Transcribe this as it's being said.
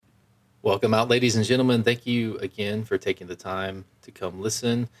Welcome out, ladies and gentlemen. Thank you again for taking the time to come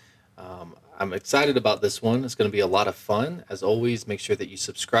listen. I'm excited about this one. It's going to be a lot of fun. As always, make sure that you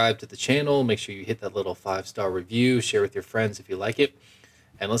subscribe to the channel. Make sure you hit that little 5-star review. Share with your friends if you like it.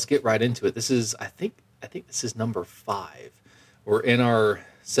 And let's get right into it. This is, I think this is number 5. We're in our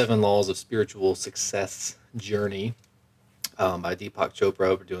 7 Laws of Spiritual Success journey by Deepak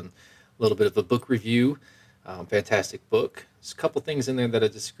Chopra. We're doing a little bit of a book review. Fantastic book. There's a couple things in there that I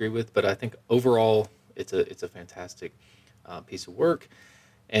disagree with, but I think overall it's a fantastic piece of work.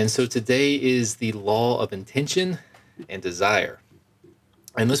 And so today is the law of intention and desire.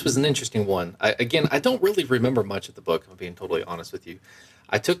 And this was an interesting one. I don't really remember much of the book, I'm being totally honest with you.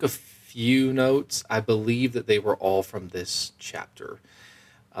 I took a few notes. I believe that they were all from this chapter.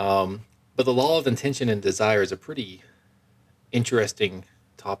 But the law of intention and desire is a pretty interesting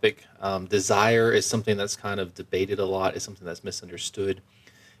topic. Desire is something that's kind of debated a lot, is something that's misunderstood.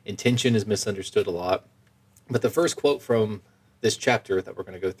 Intention is misunderstood a lot. But the first quote from this chapter that we're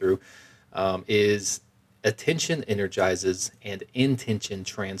going to go through is attention energizes and intention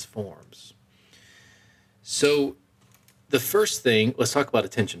transforms. So the first thing, let's talk about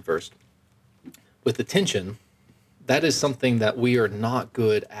attention first. With attention, that is something that we are not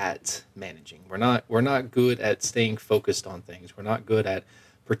good at managing. We're not good at staying focused on things. We're not good at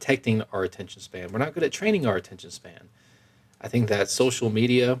protecting our attention span. We're not good at training our attention span. I think that social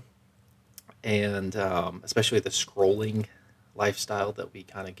media and especially the scrolling lifestyle that we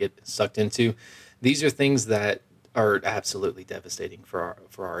kind of get sucked into, these are things that are absolutely devastating for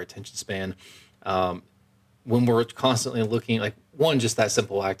our attention span. When we're constantly looking, like, one, just that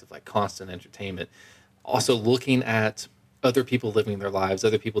simple act of like constant entertainment, also looking at other people living their lives,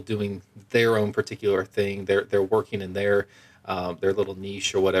 other people doing their own particular thing, they're working in their little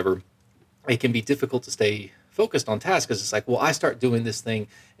niche or whatever. It can be difficult to stay focused on task because it's like, well, I start doing this thing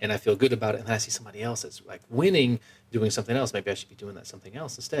and I feel good about it, and then I see somebody else that's like winning doing something else. Maybe I should be doing that something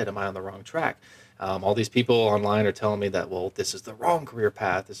else instead. Am I on the wrong track? All these people online are telling me that, well, this is the wrong career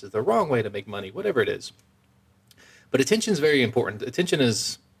path, this is the wrong way to make money, whatever it is. But attention is very important. Attention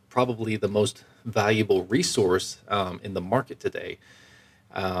is probably the most valuable resource in the market today.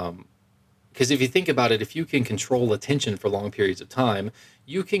 Because if you think about it, if you can control attention for long periods of time,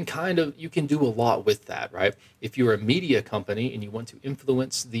 you can do a lot with that, right? If you're a media company and you want to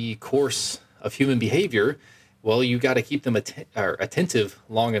influence the course of human behavior, well, you got to keep them attentive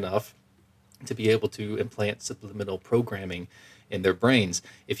long enough to be able to implant subliminal programming in their brains.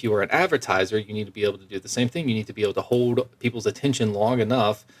 If you are an advertiser, you need to be able to do the same thing. You need to be able to hold people's attention long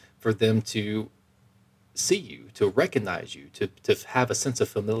enough for them to see you, to recognize you, to have a sense of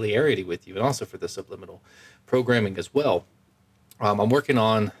familiarity with you, and also for the subliminal programming as well. I'm working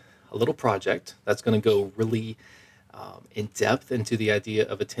on a little project that's going to go really in depth into the idea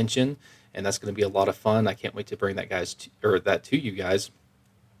of attention, and that's going to be a lot of fun. I can't wait to bring that to you guys.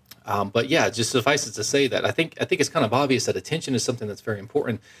 But yeah, just suffice it to say that I think it's kind of obvious that attention is something that's very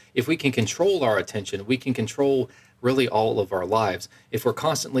important. If we can control our attention, we can control really all of our lives. If we're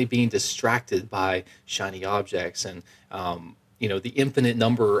constantly being distracted by shiny objects and the infinite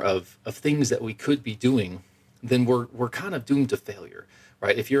number of things that we could be doing, then we're kind of doomed to failure,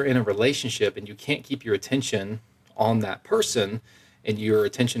 right? If you're in a relationship and you can't keep your attention on that person, and your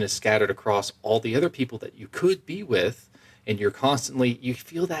attention is scattered across all the other people that you could be with, and you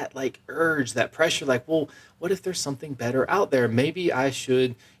feel that like urge, that pressure, like, well, what if there's something better out there? Maybe I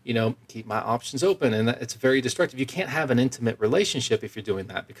should, keep my options open. And it's very destructive. You can't have an intimate relationship if you're doing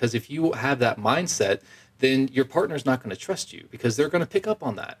that, because if you have that mindset, then your partner's not going to trust you, because they're going to pick up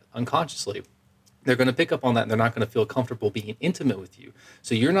on that unconsciously. They're going to pick up on that, and they're not going to feel comfortable being intimate with you.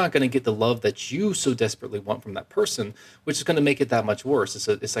 So you're not going to get the love that you so desperately want from that person, which is going to make it that much worse. It's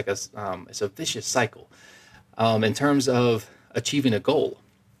a vicious cycle. In terms of achieving a goal,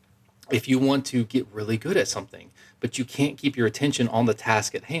 if you want to get really good at something, but you can't keep your attention on the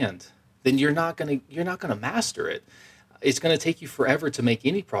task at hand, then you're not gonna master it. It's going to take you forever to make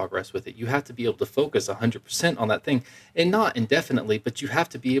any progress with it. You have to be able to focus 100% on that thing, and not indefinitely, but you have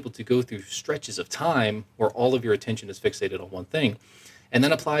to be able to go through stretches of time where all of your attention is fixated on one thing. And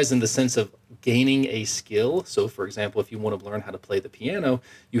that applies in the sense of gaining a skill. So, for example, if you want to learn how to play the piano,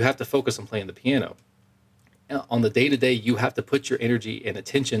 you have to focus on playing the piano. On the day to day, you have to put your energy and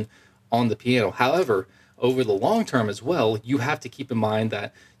attention on the piano. However, over the long term as well, you have to keep in mind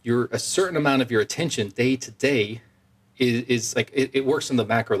that a certain amount of your attention day to day is like it works in the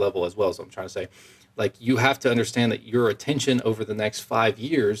macro level as well. So I'm trying to say, like, you have to understand that your attention over the next 5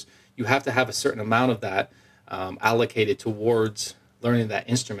 years, you have to have a certain amount of that allocated towards learning that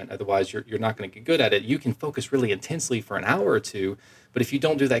instrument. Otherwise, you're not going to get good at it. You can focus really intensely for an hour or two, but if you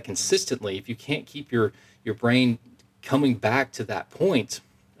don't do that consistently, if you can't keep your brain coming back to that point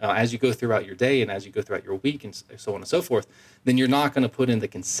as you go throughout your day and as you go throughout your week and so on and so forth, then you're not going to put in the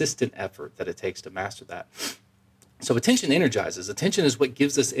consistent effort that it takes to master that. So attention energizes. Attention is what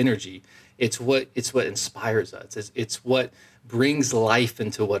gives us energy. It's what inspires us. It's what brings life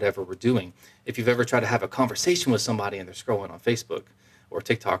into whatever we're doing. If you've ever tried to have a conversation with somebody and they're scrolling on Facebook or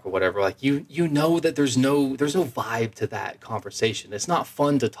TikTok or whatever, like you know that there's no vibe to that conversation. It's not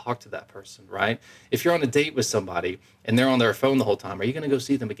fun to talk to that person, right? If you're on a date with somebody and they're on their phone the whole time, are you going to go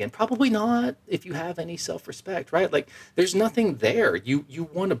see them again? Probably not, if you have any self-respect, right? Like there's nothing there. You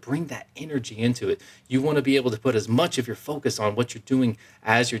want to bring that energy into it. You want to be able to put as much of your focus on what you're doing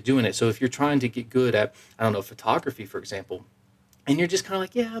as you're doing it. So if you're trying to get good at, I don't know, photography, for example, and you're just kind of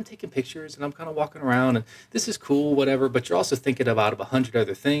like, yeah, I'm taking pictures and I'm kind of walking around and this is cool, whatever. But you're also thinking about 100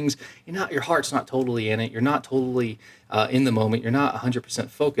 other things. Your heart's not totally in it. You're not totally in the moment. You're not 100%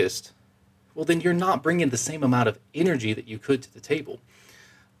 focused. Well, then you're not bringing the same amount of energy that you could to the table.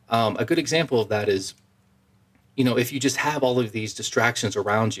 A good example of that is, if you just have all of these distractions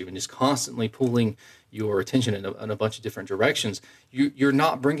around you and just constantly pulling your attention in a bunch of different directions, you're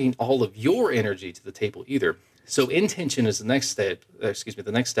not bringing all of your energy to the table either. So intention is the next step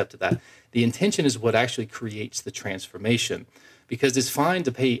to that. The intention is what actually creates the transformation, because it's fine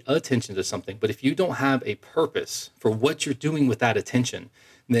to pay attention to something, but if you don't have a purpose for what you're doing with that attention,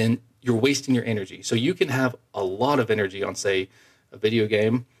 then you're wasting your energy. So you can have a lot of energy on, say, a video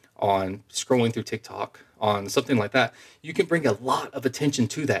game, on scrolling through TikTok, on something like that. You can bring a lot of attention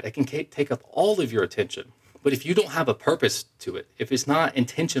to that. It can take up all of your attention. But if you don't have a purpose to it, if it's not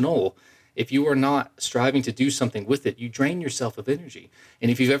intentional, if you are not striving to do something with it, you drain yourself of energy.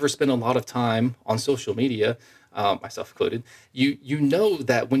 And if you've ever spent a lot of time on social media, myself included, you know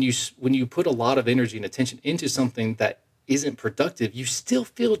that when you put a lot of energy and attention into something that isn't productive, you still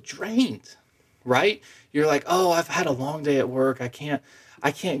feel drained, right? You're like, oh, I've had a long day at work. I can't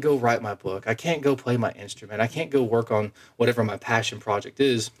go write my book. I can't go play my instrument. I can't go work on whatever my passion project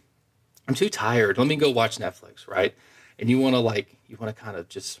is. I'm too tired. Let me go watch Netflix, right? And you want to kind of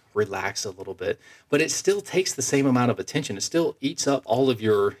just relax a little bit, but it still takes the same amount of attention. It still eats up all of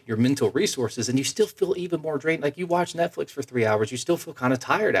your mental resources, and you still feel even more drained. Like you watch Netflix for 3 hours, you still feel kind of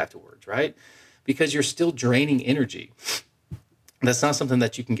tired afterwards, right? Because you're still draining energy. That's not something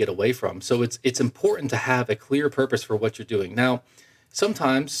that you can get away from. So it's important to have a clear purpose for what you're doing. Now,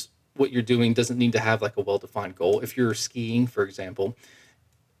 sometimes what you're doing doesn't need to have like a well-defined goal. If you're skiing, for example,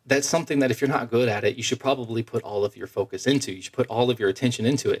 that's something that if you're not good at it, you should probably put all of your focus into. You should put all of your attention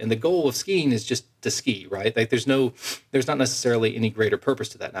into it. And the goal of skiing is just to ski, right? Like there's not necessarily any greater purpose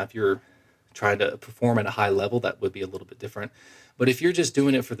to that. Now, if you're trying to perform at a high level, that would be a little bit different. But if you're just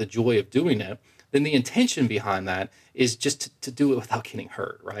doing it for the joy of doing it, then the intention behind that is just to do it without getting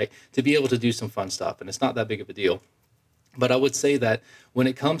hurt, right? To be able to do some fun stuff. And it's not that big of a deal. But I would say that when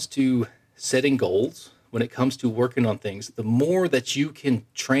it comes to setting goals, when it comes to working on things, the more that you can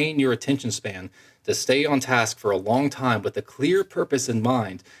train your attention span to stay on task for a long time with a clear purpose in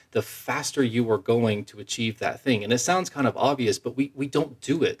mind, the faster you are going to achieve that thing. And it sounds kind of obvious, but we don't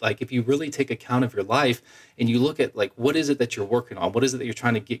do it. Like if you really take account of your life and you look at like, what is it that you're working on? What is it that you're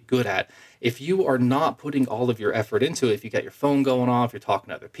trying to get good at? If you are not putting all of your effort into it, if you got your phone going off, you're talking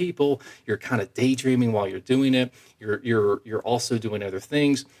to other people, you're kind of daydreaming while you're doing it, you're also doing other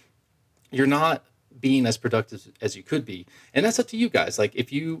things, you're not being as productive as you could be. And that's up to you guys. Like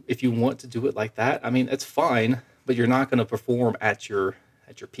if you want to do it like that, I mean, it's fine, but you're not going to perform at your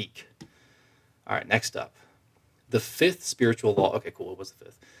peak. All right, next up, the fifth spiritual law. Okay, cool. What was the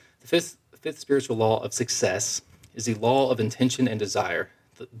fifth? The fifth spiritual law of success is the law of intention and desire.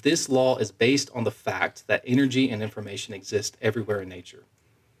 This law is based on the fact that energy and information exist everywhere in nature.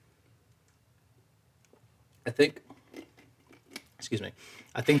 I think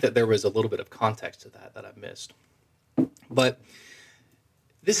that there was a little bit of context to that I missed. But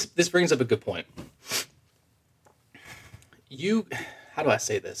this brings up a good point. How do I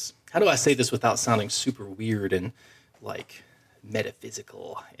say this? How do I say this without sounding super weird and like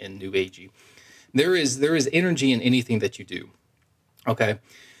metaphysical and new agey? There is energy in anything that you do. Okay?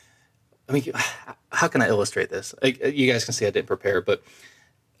 I mean, how can I illustrate this? You guys can see I didn't prepare, but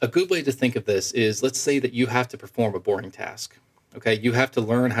a good way to think of this is, let's say that you have to perform a boring task. Okay, you have to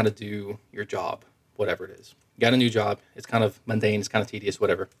learn how to do your job, whatever it is. You got a new job. It's kind of mundane. It's kind of tedious,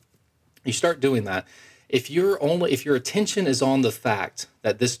 whatever. You start doing that. If your attention is on the fact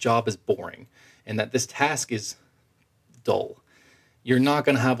that this job is boring and that this task is dull, you're not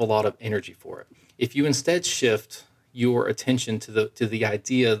going to have a lot of energy for it. If you instead shift your attention to the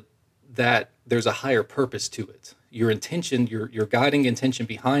idea that there's a higher purpose to it. Your intention, your guiding intention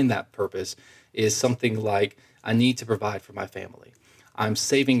behind that purpose is something like, I need to provide for my family. I'm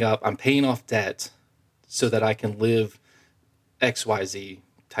saving up, I'm paying off debt so that I can live XYZ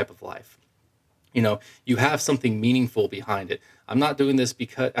type of life. You have something meaningful behind it. I'm not doing this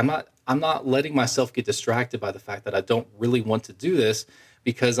because I'm not letting myself get distracted by the fact that I don't really want to do this,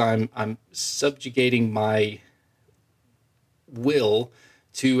 because I'm subjugating my will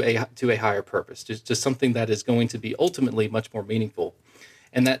to a higher purpose, just something that is going to be ultimately much more meaningful.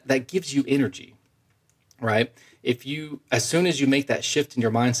 And that gives you energy, right? As soon as you make that shift in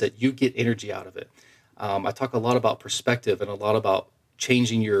your mindset, you get energy out of it. I talk a lot about perspective and a lot about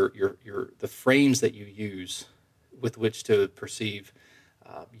changing the frames that you use with which to perceive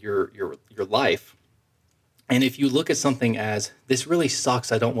your life. And if you look at something as, this really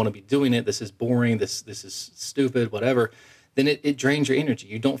sucks, I don't want to be doing it, this is boring, this is stupid, whatever, then it drains your energy.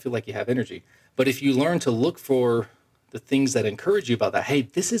 You don't feel like you have energy. But if you learn to look for the things that encourage you about that, hey,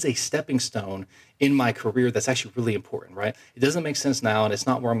 this is a stepping stone in my career that's actually really important, right? It doesn't make sense now, and it's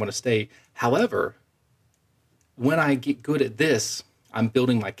not where I'm going to stay. However, when I get good at this, I'm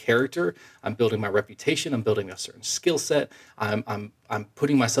building my character, I'm building my reputation, I'm building a certain skill set, I'm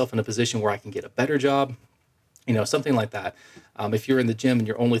putting myself in a position where I can get a better job, something like that. If you're in the gym and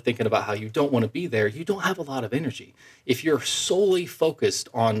you're only thinking about how you don't want to be there, you don't have a lot of energy. If you're solely focused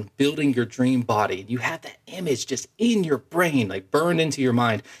on building your dream body and you have that image just in your brain, like burned into your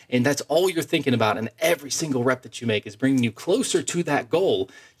mind, and that's all you're thinking about, and every single rep that you make is bringing you closer to that goal,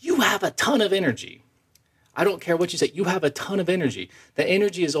 you have a ton of energy. I don't care what you say. You have a ton of energy. The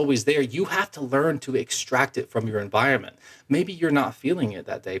energy is always there. You have to learn to extract it from your environment. Maybe you're not feeling it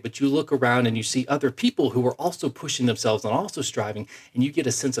that day, but you look around and you see other people who are also pushing themselves and also striving, and you get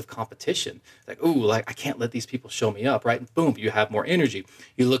a sense of competition. Like, ooh, like I can't let these people show me up, right? And boom, you have more energy.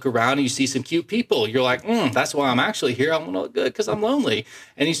 You look around and you see some cute people. You're like, that's why I'm actually here. I want to look good because I'm lonely.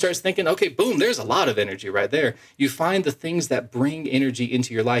 And he starts thinking, okay, boom, there's a lot of energy right there. You find the things that bring energy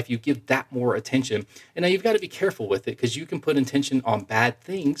into your life. You give that more attention. And now you've got to be careful with it, because you can put intention on bad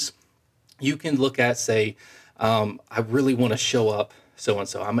things. You can look at, say, I really want to show up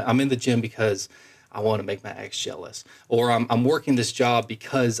so-and-so. I'm in the gym because I want to make my ex jealous, or I'm working this job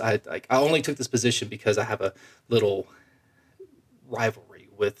because I only took this position because I have a little rivalry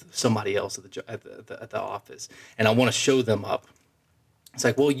with somebody else at the office, and I want to show them up. It's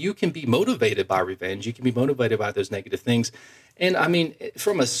like, well, you can be motivated by revenge. You can be motivated by those negative things. And I mean,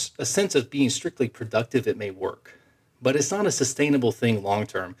 from a sense of being strictly productive, it may work. But it's not a sustainable thing long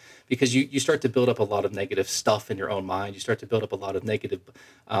term, because you start to build up a lot of negative stuff in your own mind. You start to build up a lot of negative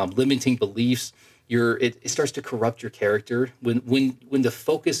limiting beliefs. It starts to corrupt your character. When the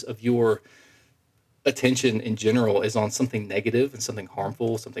focus of your attention in general is on something negative and something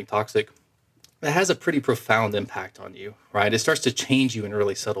harmful, something toxic, it has a pretty profound impact on you, right? It starts to change you in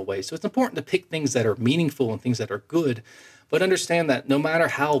really subtle ways. So it's important to pick things that are meaningful and things that are good, but understand that no matter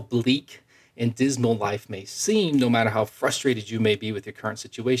how bleak and dismal life may seem, no matter how frustrated you may be with your current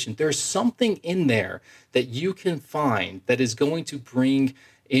situation, there's something in there that you can find that is going to bring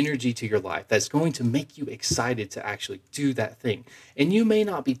energy to your life, that's going to make you excited to actually do that thing. And you may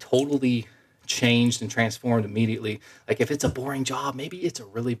not be totally changed and transformed immediately. Like if it's a boring job, maybe it's a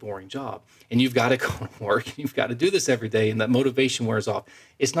really boring job, and you've got to go to work, you've got to do this every day, and that motivation wears off.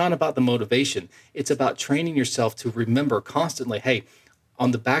 It's not about the motivation. It's about training yourself to remember constantly, hey,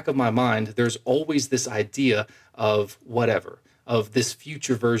 on the back of my mind, there's always this idea of whatever, of this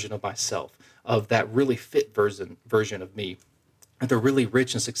future version of myself, of that really fit version of me, the really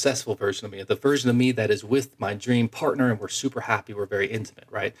rich and successful version of me, the version of me that is with my dream partner, and we're super happy, we're very intimate,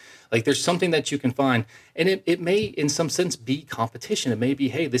 right? Like there's something that you can find, and it may in some sense be competition. It may be,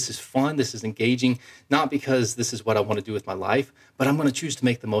 hey, this is fun, this is engaging, not because this is what I want to do with my life, but I'm going to choose to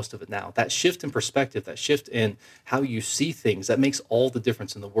make the most of it now. That shift in perspective, that shift in how you see things, that makes all the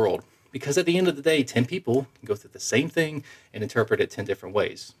difference in the world. Because at the end of the day, 10 people can go through the same thing and interpret it 10 different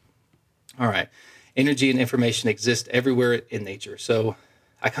ways. All right. Energy and information exist everywhere in nature. So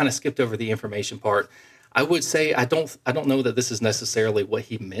I kind of skipped over the information part. I would say I don't know that this is necessarily what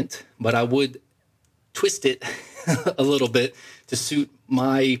he meant, but I would twist it a little bit to suit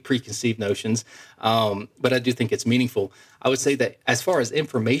my preconceived notions. But I do think it's meaningful. I would say that as far as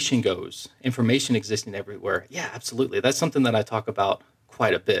information goes, information existing everywhere. Yeah, absolutely. That's something that I talk about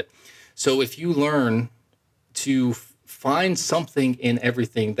quite a bit. So if you learn to find something in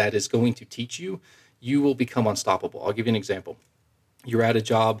everything that is going to teach you, you will become unstoppable. I'll give you an example. You're at a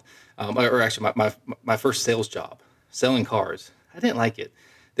job, or actually my first sales job, selling cars. I didn't like it.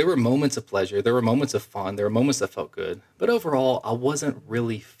 there were moments of pleasure, there were moments of fun, there were moments that felt good. But overall, I wasn't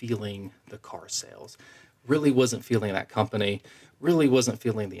really feeling the car sales, really wasn't feeling that company, really wasn't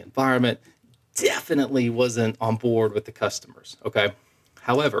feeling the environment, definitely wasn't on board with the customers. Okay.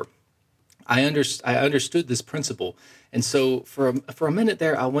 However, I understood this principle. And so for a minute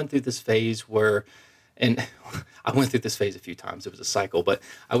there, I went through this phase where, and I went through this phase a few times. It was a cycle, but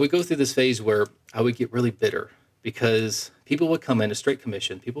I would go through this phase where I would get really bitter because people would come in a straight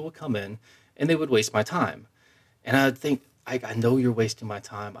commission. People would come in and they would waste my time. And I'd think, I know you're wasting my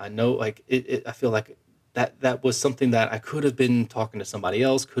time. I know I feel like that was something that I could have been talking to somebody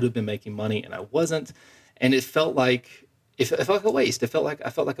else, could have been making money, and I wasn't. And it felt like it felt like a waste. It felt like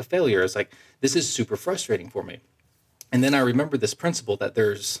I felt like a failure. It's like this is super frustrating for me. And then I remember this principle that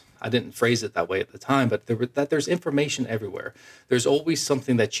I didn't phrase it that way at the time, but that there's information everywhere. There's always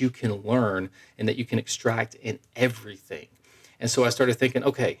something that you can learn and that you can extract in everything. And so I started thinking,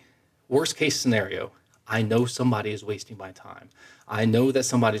 okay, worst case scenario, I know somebody is wasting my time. I know that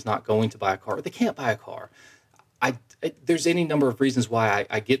somebody's not going to buy a car. They can't buy a car. There's any number of reasons why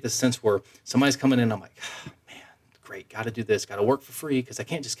I get this sense where somebody's coming in, I'm like, man, great, got to do this, got to work for free because I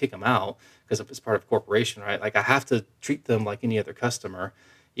can't just kick them out because it's part of a corporation, right? Like I have to treat them like any other customer,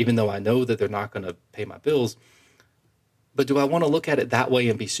 even though I know that they're not going to pay my bills. But do I want to look at it that way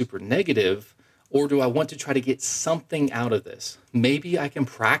and be super negative, or do I want to try to get something out of this? Maybe I can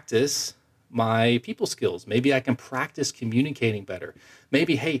practice my people skills. Maybe I can practice communicating better.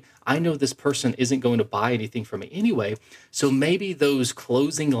 Maybe, hey, I know this person isn't going to buy anything from me anyway. So maybe those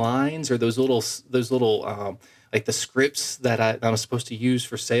closing lines or those little like the scripts that I'm supposed to use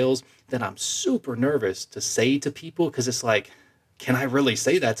for sales that I'm super nervous to say to people because it's like, can I really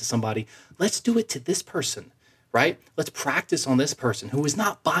say that to somebody? Let's do it to this person, right? Let's practice on this person who is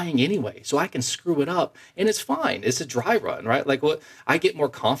not buying anyway. So I can screw it up and it's fine. It's a dry run, right? Like what I get more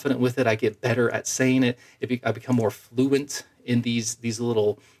confident with it. I get better at saying it. I become more fluent in these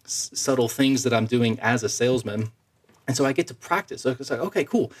little subtle things that I'm doing as a salesman. And so I get to practice. So it's like, okay,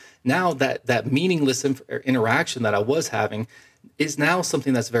 cool. Now that meaningless interaction that I was having is now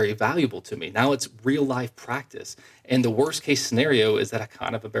something that's very valuable to me. Now it's real life practice. And the worst case scenario is that I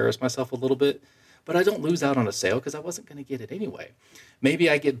kind of embarrass myself a little bit, but I don't lose out on a sale because I wasn't going to get it anyway. Maybe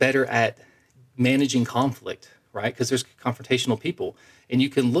I get better at managing conflict, right? Because there's confrontational people. And you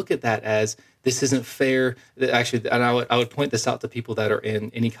can look at that as this isn't fair. Actually, and I would point this out to people that are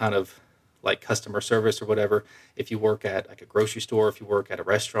in any kind of like customer service or whatever. If you work at like a grocery store, if you work at a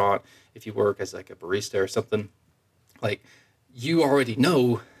restaurant, if you work as like a barista or something, like you already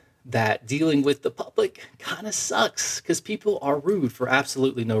know that dealing with the public kind of sucks because people are rude for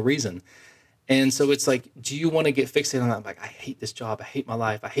absolutely no reason. And so it's like, do you want to get fixated on that? I'm like, I hate this job. I hate my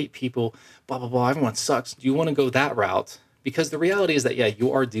life. I hate people, blah, blah, blah. Everyone sucks. Do you want to go that route? Because the reality is that, yeah,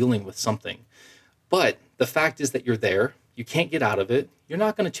 you are dealing with something. But the fact is that you're there. You can't get out of it. You're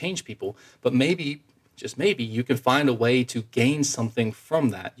not going to change people. But maybe, just maybe, you can find a way to gain something from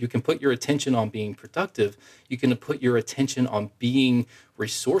that. You can put your attention on being productive. You can put your attention on being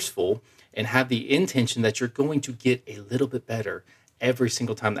resourceful and have the intention that you're going to get a little bit better every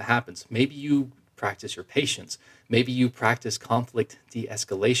single time that happens. Maybe you practice your patience. Maybe you practice conflict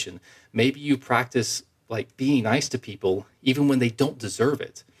de-escalation. Maybe you practice like being nice to people even when they don't deserve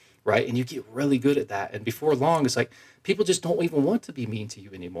it, right? And you get really good at that. And before long, it's like people just don't even want to be mean to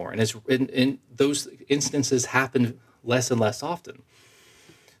you anymore. And those instances happen less and less often.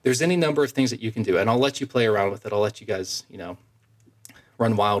 There's any number of things that you can do, and I'll let you play around with it. I'll let you guys,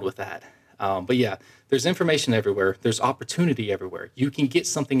 run wild with that. But yeah, there's information everywhere. There's opportunity everywhere. You can get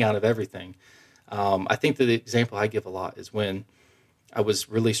something out of everything. I think that the example I give a lot is when I was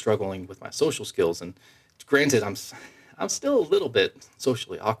really struggling with my social skills. And granted, I'm still a little bit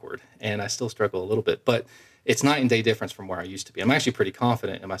socially awkward, and I still struggle a little bit. But it's night and day difference from where I used to be. I'm actually pretty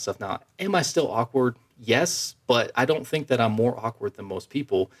confident in myself now. Am I still awkward? Yes, but I don't think that I'm more awkward than most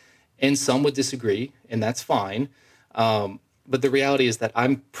people. And some would disagree, and that's fine. But the reality is that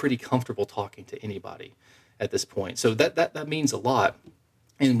I'm pretty comfortable talking to anybody at this point. So that means a lot.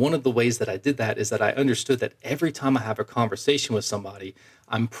 And one of the ways that I did that is that I understood that every time I have a conversation with somebody,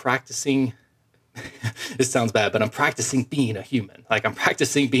 I'm practicing, this sounds bad, but I'm practicing being a human. Like I'm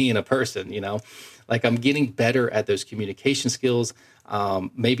practicing being a person, like I'm getting better at those communication skills.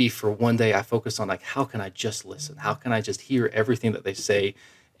 Maybe for one day I focus on like, how can I just listen? How can I just hear everything that they say?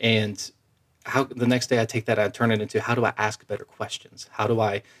 And how the next day I take that and turn it into how do I ask better questions? How do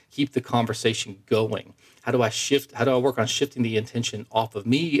I keep the conversation going? How do I work on shifting the intention off of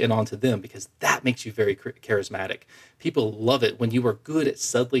me and onto them? Because that makes you very charismatic. People love it when you are good at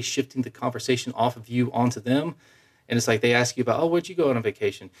subtly shifting the conversation off of you onto them. And it's like they ask you about, oh, where'd you go on a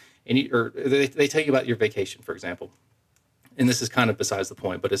vacation? And or they tell you about your vacation, for example. And this is kind of besides the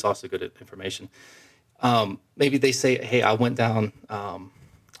point, but it's also good information. Maybe they say, hey, I went down,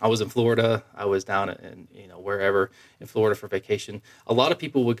 I was in Florida. I was down in, wherever in Florida for vacation. A lot of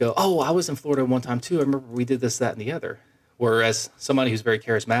people would go, oh, I was in Florida one time too. I remember we did this, that, and the other. Whereas somebody who's very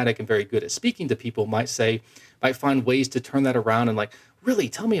charismatic and very good at speaking to people might find ways to turn that around and like, really,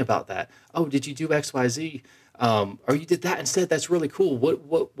 tell me about that. Oh, did you do X, Y, Z? Or you did that instead. That's really cool.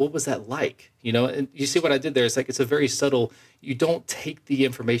 What was that like? And you see what I did there? It's like, it's a very subtle, you don't take the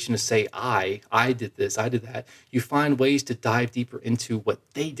information to say, I did this, I did that. You find ways to dive deeper into what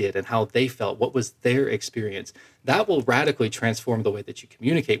they did and how they felt, what was their experience. That will radically transform the way that you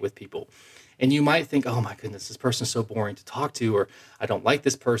communicate with people. And you might think, oh my goodness, this person's so boring to talk to, or I don't like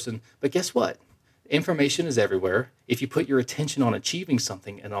this person. But guess what? Information is everywhere. If you put your attention on achieving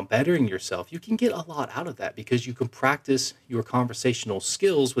something and on bettering yourself, you can get a lot out of that because you can practice your conversational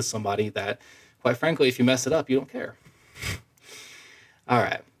skills with somebody that, quite frankly, if you mess it up, you don't care. All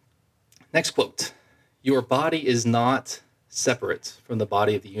right. Next quote. Your body is not separate from the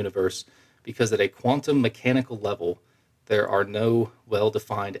body of the universe because at a quantum mechanical level, there are no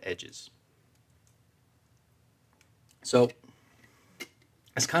well-defined edges. So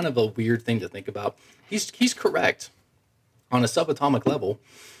it's kind of a weird thing to think about. He's correct. On a subatomic level,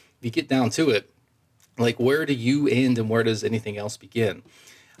 if you get down to it, like where do you end and where does anything else begin?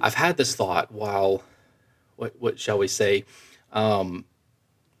 I've had this thought while, what shall we say,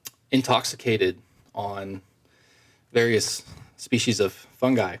 intoxicated on various species of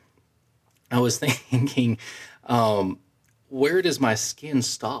fungi. I was thinking, where does my skin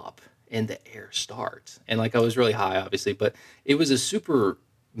stop and the air start? And like I was really high, obviously, but it was a super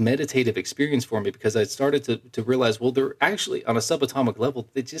meditative experience for me because I started to realize, well, they're actually on a subatomic level,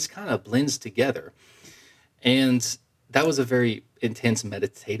 it just kind of blends together. And that was a very intense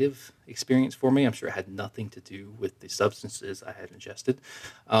meditative experience for me. I'm sure it had nothing to do with the substances I had ingested.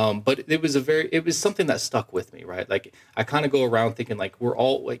 But it was something that stuck with me, right? Like I kind of go around thinking like we're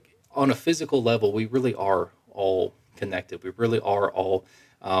all like on a physical level, we really are all connected. We really are all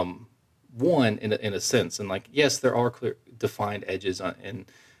one in a sense. And like, yes, there are clear defined edges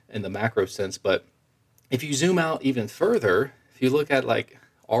in the macro sense, but if you zoom out even further, if you look at like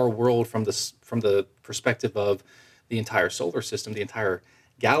our world from the perspective of the entire solar system, the entire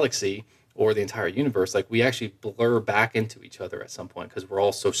galaxy, or the entire universe, like we actually blur back into each other at some point because we're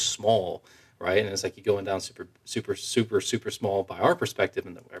all so small, right? And it's like you're going down super, super, super, super small by our perspective,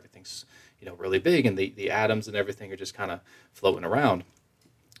 and then everything's really big, and the atoms and everything are just kind of floating around.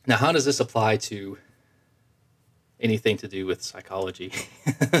 Now, how does this apply to anything to do with psychology?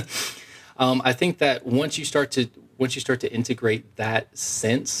 I think that once you start to integrate that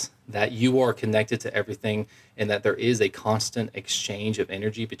sense that you are connected to everything and that there is a constant exchange of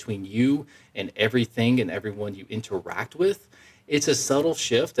energy between you and everything and everyone you interact with, it's a subtle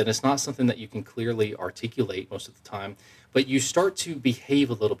shift and it's not something that you can clearly articulate most of the time, but you start to behave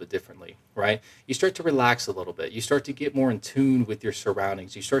a little bit differently, right? You start to relax a little bit. You start to get more in tune with your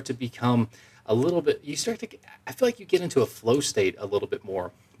surroundings. You start to become I feel like you get into a flow state a little bit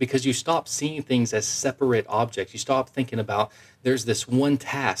more because you stop seeing things as separate objects. You stop thinking about there's this one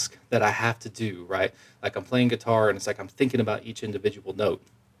task that I have to do, right? Like I'm playing guitar and it's like I'm thinking about each individual note.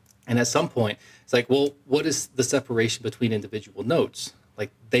 And at some point, it's like, well, what is the separation between individual notes?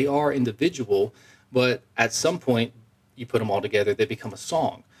 Like they are individual, but at some point you put them all together, they become a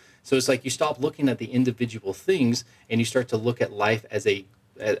song. So it's like you stop looking at the individual things and you start to look at life as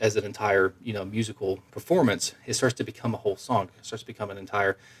an entire, musical performance. It starts to become a whole song. It starts to become an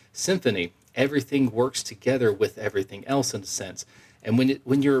entire symphony. Everything works together with everything else in a sense. And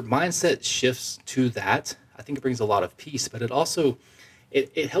when your mindset shifts to that, I think it brings a lot of peace, but it also,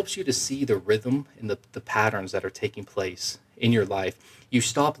 it helps you to see the rhythm and the patterns that are taking place in your life. You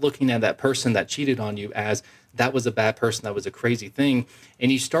stop looking at that person that cheated on you as that was a bad person, that was a crazy thing.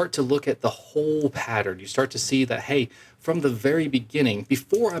 And you start to look at the whole pattern. You start to see that, hey, from the very beginning,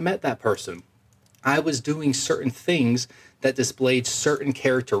 before I met that person, I was doing certain things that displayed certain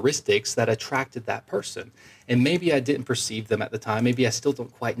characteristics that attracted that person. And maybe I didn't perceive them at the time. Maybe I still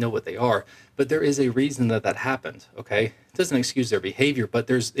don't quite know what they are, but there is a reason that happened. Okay. It doesn't excuse their behavior, but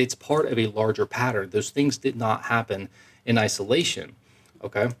it's part of a larger pattern. Those things did not happen in isolation.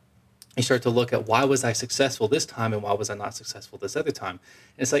 Okay. You start to look at why was I successful this time and why was I not successful this other time?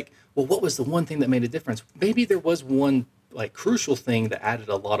 And it's like, well, what was the one thing that made a difference? Maybe there was one like crucial thing that added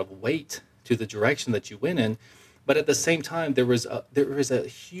a lot of weight to the direction that you went in. But at the same time, there was a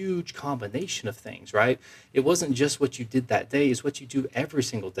huge combination of things, right? It wasn't just what you did that day, it's what you do every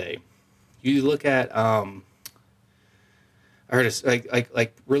single day. You look at I heard it's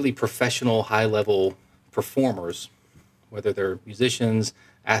like really professional, high level performers, whether they're musicians,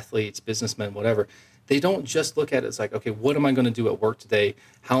 athletes, businessmen, whatever. They don't just look at it as like, okay, what am I going to do at work today?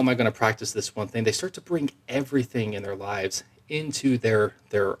 How am I going to practice this one thing? They start to bring everything in their lives into their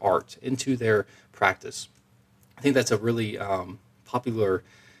art, into their practice. I think that's a really popular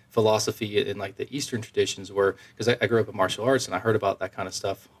philosophy in like the Eastern traditions, where because I grew up in martial arts and I heard about that kind of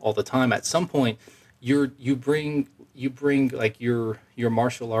stuff all the time. At some point, you bring like your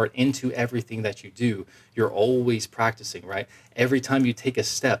martial art into everything that you do. You're always practicing, right? Every time you take a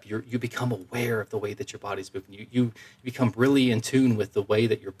step, you become aware of the way that your body's moving. You become really in tune with the way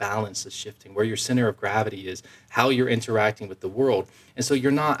that your balance is shifting, where your center of gravity is, how you're interacting with the world. And so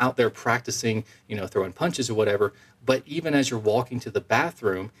you're not out there practicing, throwing punches or whatever, but even as you're walking to the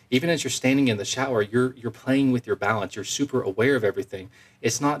bathroom, even as you're standing in the shower, you're playing with your balance. You're super aware of everything.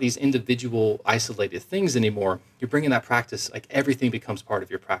 It's not these individual isolated things anymore. You're bringing that practice, like everything becomes part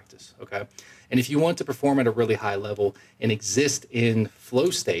of your practice, okay? And if you want to perform at a really high level and exist in flow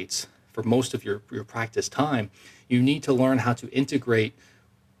states for most of your practice time, you need to learn how to integrate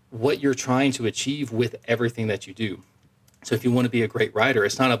what you're trying to achieve with everything that you do. So if you want to be a great writer,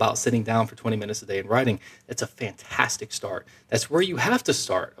 it's not about sitting down for 20 minutes a day and writing. That's a fantastic start. That's where you have to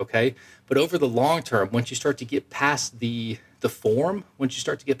start, okay? But over the long term, once you start to get past the form, once you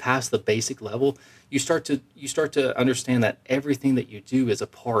start to get past the basic level, you start to understand that everything that you do is a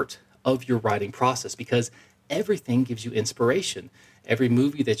part of your writing process, because everything gives you inspiration. Every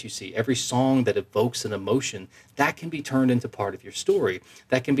movie that you see, every song that evokes an emotion, that can be turned into part of your story.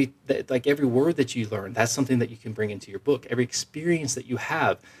 That can be like every word that you learn, that's something that you can bring into your book. Every experience that you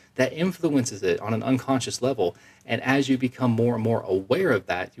have, that influences it on an unconscious level. And as you become more and more aware of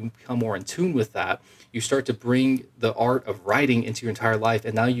that, you become more in tune with that, you start to bring the art of writing into your entire life.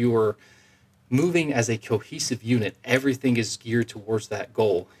 And now you are moving as a cohesive unit. Everything is geared towards that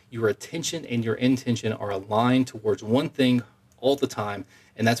goal. Your attention and your intention are aligned towards one thing all the time,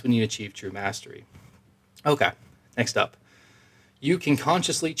 and that's when you achieve true mastery. Okay, next up. You can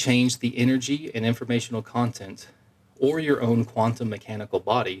consciously change the energy and informational content or your own quantum mechanical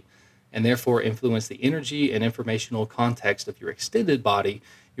body, and therefore influence the energy and informational context of your extended body,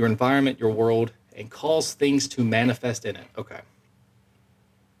 your environment, your world, and cause things to manifest in it. Okay.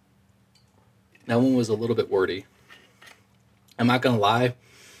 That one was a little bit wordy. I'm not going to lie.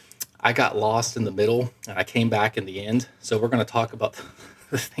 I got lost in the middle and I came back in the end. So we're going to talk about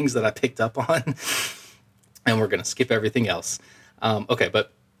the things that I picked up on and we're going to skip everything else. Okay,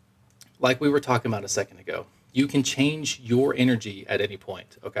 but like we were talking about a second ago, you can change your energy at any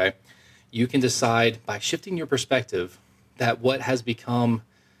point, okay? You can decide by shifting your perspective that what has become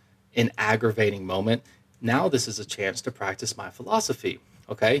an aggravating moment, now this is a chance to practice my philosophy,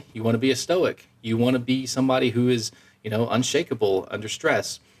 okay? You want to be a stoic. You want to be somebody who is, unshakable under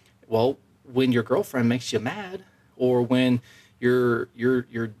stress. Well, when your girlfriend makes you mad, or when your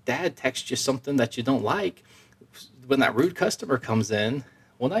dad texts you something that you don't like, when that rude customer comes in,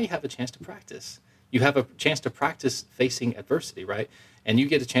 well, now you have a chance to practice. You have a chance to practice facing adversity, right? And you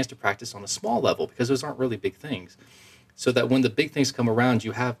get a chance to practice on a small level because those aren't really big things. So that when the big things come around,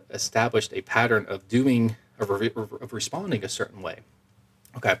 you have established a pattern of doing, of responding a certain way.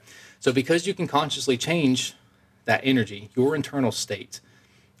 Okay. So because you can consciously change that energy, your internal state,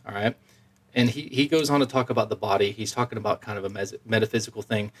 all right? And he goes on to talk about the body. He's talking about kind of a metaphysical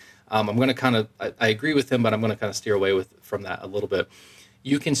thing. I'm going to kind of, I agree with him, but I'm going to kind of steer away from that a little bit.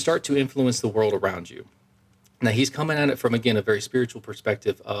 You can start to influence the world around you. Now, he's coming at it from, again, a very spiritual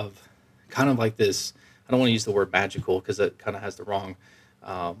perspective of kind of like this. I don't want to use the word magical because it kind of has the wrong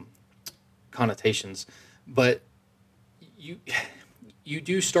connotations, but you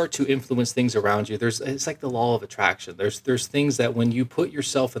do start to influence things around you. It's like the law of attraction. There's things that when you put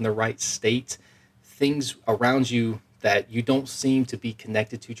yourself in the right state, things around you that you don't seem to be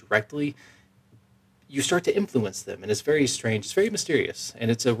connected to directly, you start to influence them. And it's very strange. It's very mysterious,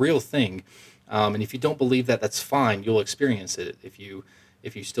 and it's a real thing. And if you don't believe that, that's fine. You'll experience it if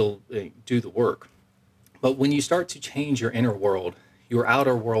you still do the work. But when you start to change your inner world, your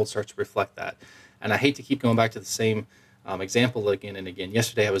outer world starts to reflect that. And I hate to keep going back to the same example again and again.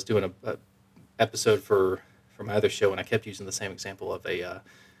 Yesterday I was doing a episode for my other show, and I kept using the same example of I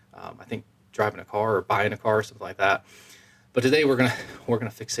think driving a car or buying a car or something like that. But today we're gonna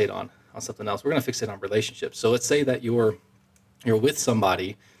fixate on something else. We're gonna fixate on relationships. So let's say that you're with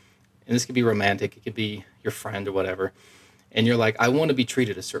somebody, and this could be romantic, it could be your friend or whatever, and you're like, I want to be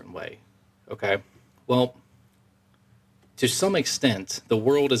treated a certain way. Okay, well, to some extent, the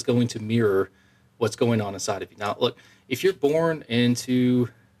world is going to mirror what's going on inside of you. Now, look, if you're born into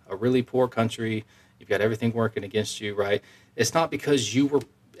a really poor country, you've got everything working against you, right? It's not because you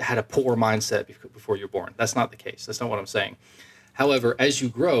had a poor mindset before you were born. That's not the case. That's not what I'm saying. However, as you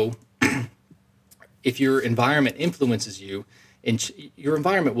grow, if your environment influences you, and your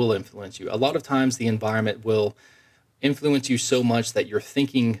environment will influence you. A lot of times the environment will influence you so much that your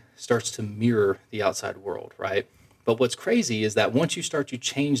thinking starts to mirror the outside world, right? But what's crazy is that once you start to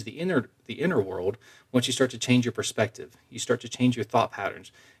change the inner world, once you start to change your perspective, you start to change your thought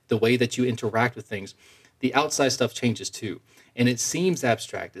patterns, the way that you interact with things, the outside stuff changes too. And it seems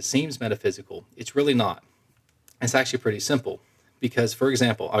abstract, it seems metaphysical. It's really not. It's actually pretty simple. Because, for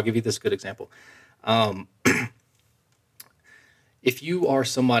example, I'll give you this good example. If you are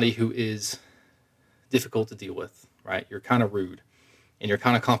somebody who is difficult to deal with, right? You're kind of rude and you're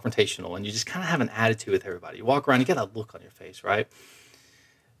kind of confrontational and you just kind of have an attitude with everybody. You walk around, you get a look on your face, right?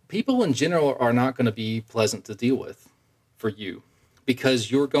 People in general are not going to be pleasant to deal with for you because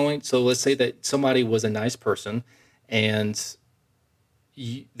so let's say that somebody was a nice person and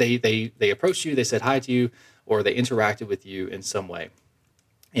they approached you, they said hi to you, or they interacted with you in some way,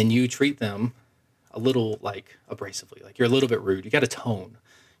 and you treat them a little like abrasively, like you're a little bit rude, you got a tone,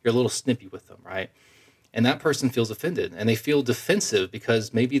 you're a little snippy with them, right? And that person feels offended and they feel defensive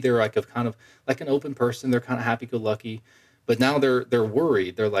because maybe they're like a kind of like an open person, they're kind of happy-go-lucky, but now they're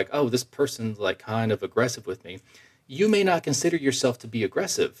worried. They're like, oh, this person's like kind of aggressive with me. You may not consider yourself to be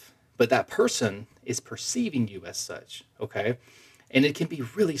aggressive, but that person is perceiving you as such, okay? And it can be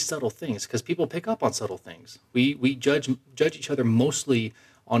really subtle things because people pick up on subtle things. We judge each other mostly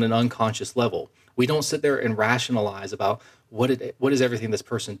on an unconscious level. We don't sit there and rationalize about what is everything this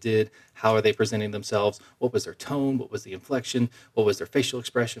person did, how are they presenting themselves, what was their tone, what was the inflection, what was their facial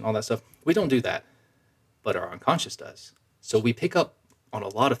expression, all that stuff. We don't do that, but our unconscious does. So we pick up on a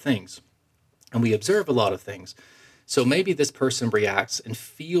lot of things and we observe a lot of things. So maybe this person reacts and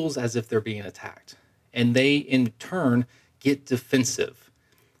feels as if they're being attacked, and they in turn get defensive.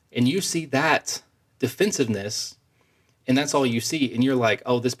 And you see that defensiveness, and that's all you see, and you're like,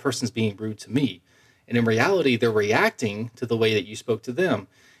 oh, this person's being rude to me. And in reality, they're reacting to the way that you spoke to them.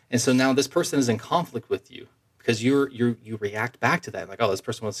 And so now this person is in conflict with you because you react back to that. Like, oh, this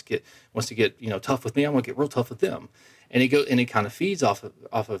person wants to get tough with me. I want to get real tough with them. And it kind of feeds off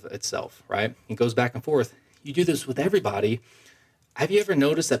of itself, right? It goes back and forth. You do this with everybody. Have you ever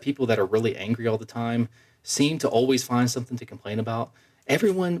noticed that people that are really angry all the time seem to always find something to complain about?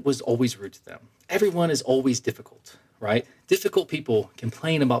 Everyone was always rude to them. Everyone is always difficult, right? Difficult people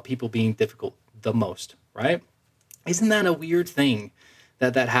complain about people being difficult the most, right? Isn't that a weird thing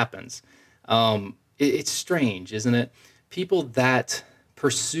that happens? It's strange, isn't it? People that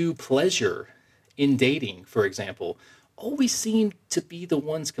pursue pleasure in dating, for example, always seem to be the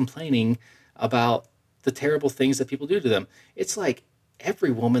ones complaining about the terrible things that people do to them. It's like every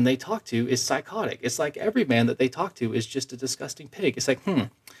woman they talk to is psychotic. It's like every man that they talk to is just a disgusting pig. It's like,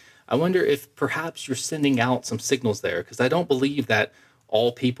 I wonder if perhaps you're sending out some signals there, because I don't believe that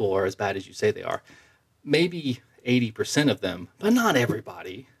all people are as bad as you say they are. Maybe 80% of them, but not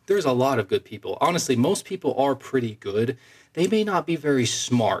everybody. There's a lot of good people. Honestly, most people are pretty good. They may not be very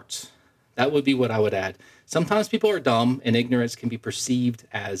smart. That would be what I would add. Sometimes people are dumb, and ignorance can be perceived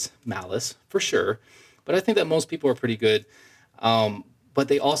as malice, for sure. But I think that most people are pretty good. But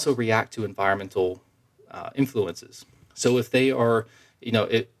they also react to environmental influences. So if they are,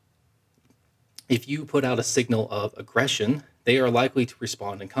 if you put out a signal of aggression, they are likely to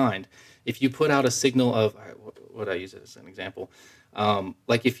respond in kind. If you put out a signal of, what I use as an example,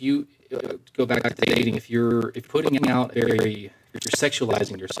 like if you go back to dating, if you're putting out if you're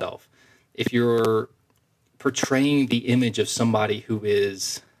sexualizing yourself, if you're portraying the image of somebody who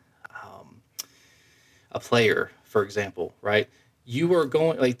is a player, for example, right? You are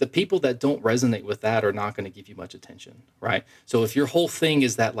going, like, the people that don't resonate with that are not going to give you much attention, right? So if your whole thing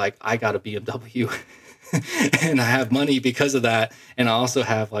is that, like, I got a BMW and I have money because of that, and I also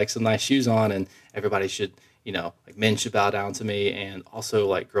have like some nice shoes on, and everybody should, like, men should bow down to me, and also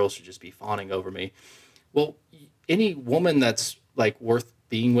like girls should just be fawning over me. Well, any woman that's like worth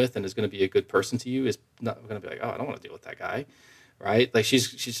being with and is going to be a good person to you is not going to be like, oh, I don't want to deal with that guy, right? Like she's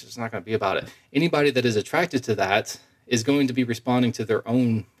just not going to be about it. Anybody that is attracted to that is going to be responding to their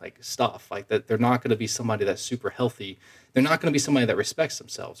own like stuff, like that. They're not going to be somebody that's super healthy. They're not going to be somebody that respects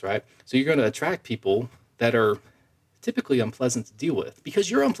themselves, right? So you're going to attract people that are typically unpleasant to deal with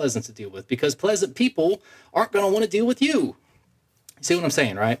because you're unpleasant to deal with, because pleasant people aren't going to want to deal with you. See what I'm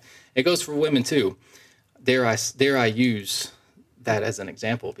saying, right? It goes for women too. Dare I use that as an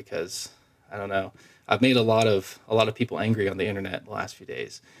example, because I don't know, I've made a lot of people angry on the internet the last few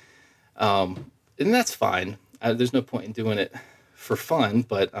days, and that's fine. There's no point in doing it for fun,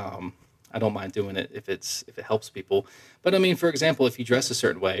 but I don't mind doing it if it helps people. But I mean, for example, if you dress a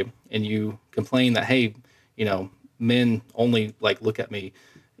certain way and you complain that, hey, you know, men only like look at me,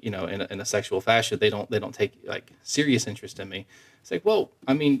 you know, in a sexual fashion, they don't take like serious interest in me. It's like, well,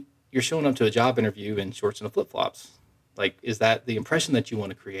 I mean, you're showing up to a job interview in shorts and flip flops. Like, is that the impression that you want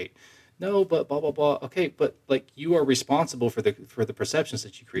to create? No, but blah blah blah. Okay, but like you are responsible for the perceptions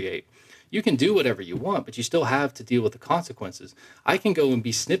that you create. You can do whatever you want, but you still have to deal with the consequences. I can go and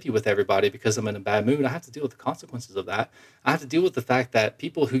be snippy with everybody because I'm in a bad mood. I have to deal with the consequences of that. I have to deal with the fact that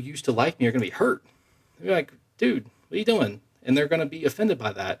people who used to like me are going to be hurt. They're like, dude, what are you doing? And they're going to be offended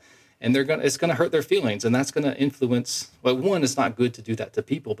by that. And it's going to hurt their feelings. And that's going to influence, well, one, it's not good to do that to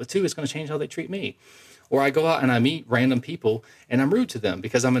people, but two, it's going to change how they treat me. Or I go out and I meet random people and I'm rude to them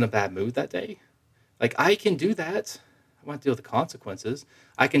because I'm in a bad mood that day. Like I can do that. I want to deal with the consequences.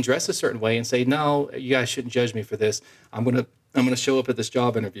 I can dress a certain way and say, no, you guys shouldn't judge me for this. I'm gonna show up at this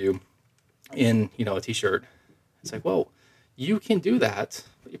job interview in, you know, a t-shirt. It's like, well, you can do that,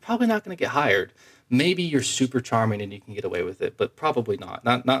 but you're probably not going to get hired. Maybe you're super charming and you can get away with it, but probably not.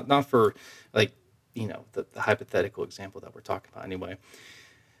 Not for like, you know, the hypothetical example that we're talking about anyway.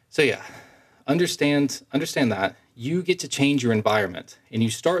 So yeah, understand that you get to change your environment, and you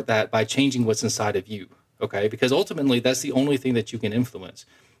start that by changing what's inside of you. Okay, because ultimately that's the only thing that you can influence.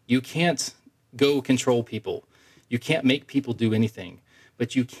 You can't go control people. You can't make people do anything,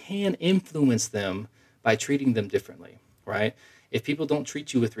 but you can influence them by treating them differently, right? If people don't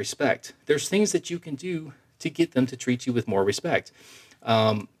treat you with respect, there's things that you can do to get them to treat you with more respect.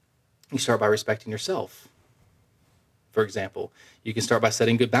 You start by respecting yourself. For example, you can start by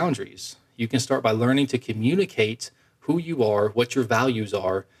setting good boundaries. You can start by learning to communicate who you are, what your values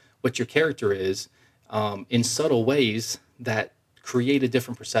are, what your character is, in subtle ways that create a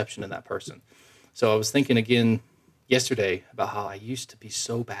different perception in that person. So I was thinking again yesterday about how I used to be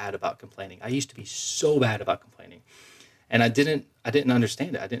so bad about complaining. And I didn't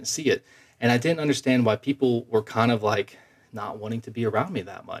understand it. I didn't see it. And I didn't understand why people were kind of like not wanting to be around me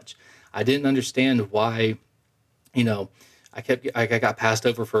that much. I didn't understand why, you know, I got passed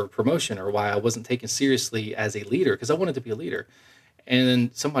over for a promotion, or why I wasn't taken seriously as a leader, because I wanted to be a leader. And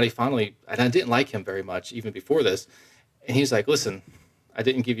then somebody finally, and I didn't like him very much even before this, and he's like, listen, I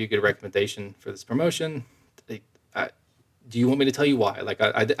didn't give you a good recommendation for this promotion. Do you want me to tell you why? Like,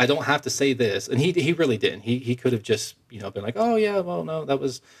 I don't have to say this. And he really didn't. He could have just, you know, been like, oh yeah, well, no, that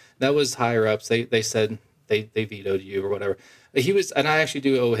was higher ups. They said they vetoed you or whatever. He was, and I actually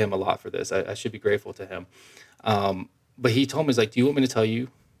do owe him a lot for this. I should be grateful to him. But he told me, he's like, do you want me to tell you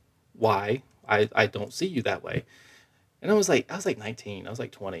why I don't see you that way? And I was like 19, I was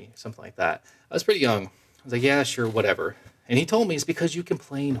like 20, something like that. I was pretty young. I was like, yeah, sure, whatever. And he told me it's because you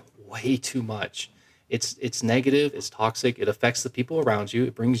complain way too much. It's negative, it's toxic, it affects the people around you,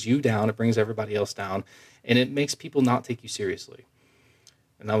 it brings you down, it brings everybody else down, and it makes people not take you seriously.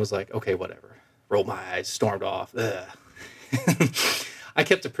 And I was like, okay, whatever. Rolled my eyes, stormed off. Ugh. I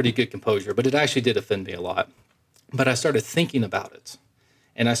kept a pretty good composure, but it actually did offend me a lot. But I started thinking about it,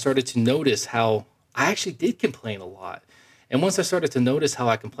 and I started to notice how I actually did complain a lot. And once I started to notice how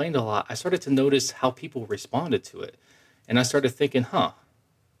I complained a lot, I started to notice how people responded to it. And I started thinking,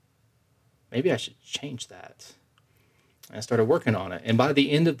 maybe I should change that. And I started working on it. And by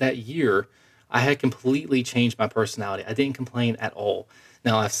the end of that year, I had completely changed my personality. I didn't complain at all.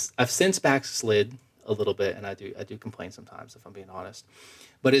 Now I've since backslid a little bit, and I do complain sometimes, if I'm being honest.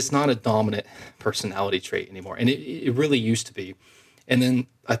 But it's not a dominant personality trait anymore. And it really used to be. And then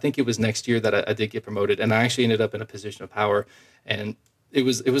I think it was next year that I did get promoted, and I actually ended up in a position of power. And it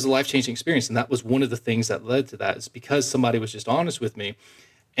was a life-changing experience. And that was one of the things that led to that, is because somebody was just honest with me.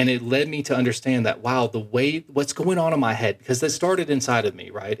 And it led me to understand that, wow, what's going on in my head, because it started inside of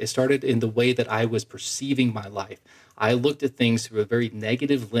me, right? It started in the way that I was perceiving my life. I looked at things through a very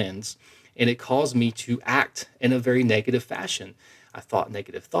negative lens, and it caused me to act in a very negative fashion. I thought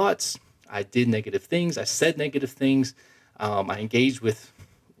negative thoughts. I did negative things. I said negative things. I engaged with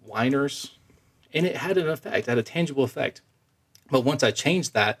whiners, and it had an effect, had a tangible effect. But once I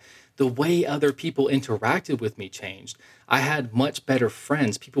changed that, the way other people interacted with me changed. I had much better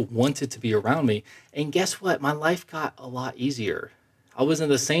friends. People wanted to be around me. And guess what? My life got a lot easier. I was in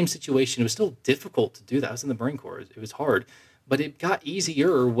the same situation. It was still difficult to do that. I was in the Marine Corps. It was hard. But it got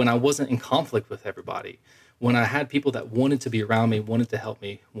easier when I wasn't in conflict with everybody. When I had people that wanted to be around me, wanted to help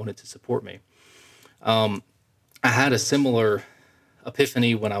me, wanted to support me. I had a similar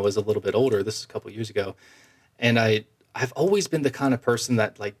epiphany when I was a little bit older. This is a couple of years ago. And I've always been the kind of person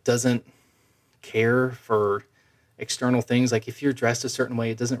that like doesn't care for external things. Like if you're dressed a certain way,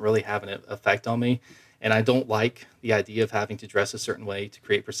 it doesn't really have an effect on me. and I don't like the idea of having to dress a certain way to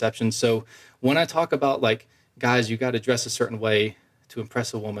create perception. So when I talk about like, guys, you got to dress a certain way to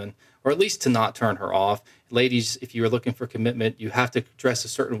impress a woman, or at least to not turn her off. Ladies, if you are looking for commitment, you have to dress a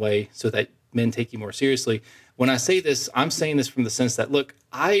certain way so that men take you more seriously. When I say this, I'm saying this from the sense that, look,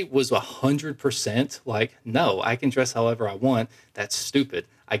 I was 100% like, no, I can dress however I want. That's stupid.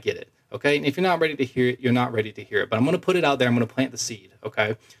 I get it. Okay. And if you're not ready to hear it, you're not ready to hear it. But I'm going to put it out there. I'm going to plant the seed.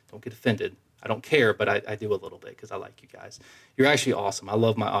 Okay. Don't get offended. I don't care, but I do a little bit because I like you guys. You're actually awesome. I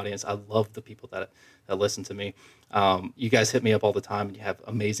love my audience. I love the people that listen to me. You guys hit me up all the time, and you have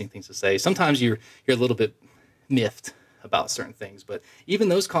amazing things to say. Sometimes you're a little bit miffed about certain things, but even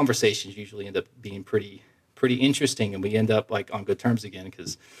those conversations usually end up being pretty interesting, and we end up like on good terms again.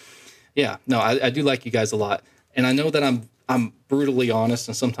 Because yeah, no, I do like you guys a lot, and I know that I'm brutally honest,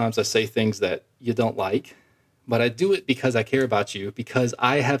 and sometimes I say things that you don't like. But I do it because I care about you, because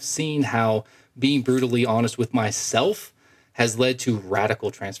I have seen how being brutally honest with myself has led to radical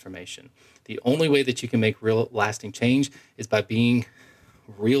transformation. The only way that you can make real lasting change is by being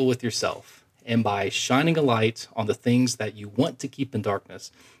real with yourself and by shining a light on the things that you want to keep in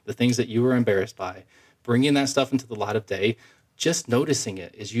darkness, the things that you are embarrassed by, bringing that stuff into the light of day. Just noticing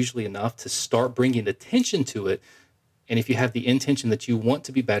it is usually enough to start bringing attention to it. And if you have the intention that you want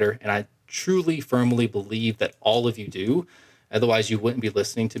to be better, and I truly, firmly believe that all of you do, otherwise you wouldn't be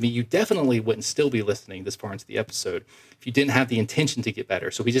listening to me. You definitely wouldn't still be listening this far into the episode if you didn't have the intention to get better.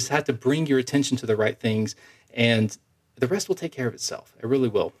 So we just have to bring your attention to the right things, and the rest will take care of itself. It really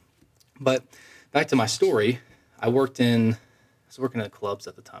will. But back to my story, I was working in clubs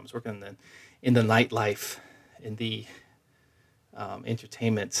at the time. I was working in the nightlife, in the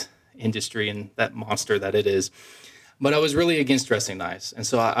entertainment industry, and that monster that it is. But I was really against dressing nice. And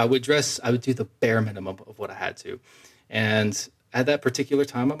so I would do the bare minimum of what I had to. And at that particular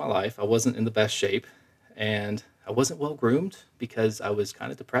time of my life, I wasn't in the best shape, and I wasn't well groomed because I was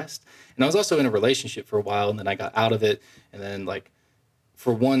kind of depressed. And I was also in a relationship for a while, and then I got out of it. And then like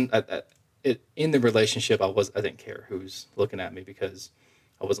in the relationship, I didn't care who was looking at me because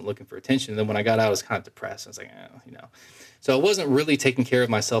I wasn't looking for attention. And then when I got out, I was kind of depressed. I was like, So I wasn't really taking care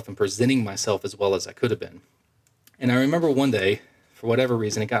of myself and presenting myself as well as I could have been. And I remember one day, for whatever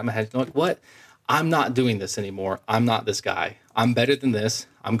reason, it got in my head, like, what? I'm not doing this anymore. I'm not this guy. I'm better than this.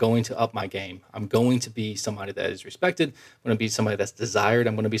 I'm going to up my game. I'm going to be somebody that is respected. I'm going to be somebody that's desired.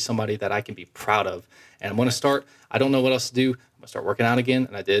 I'm going to be somebody that I can be proud of. And I'm going to start, I don't know what else to do. I'm going to start working out again.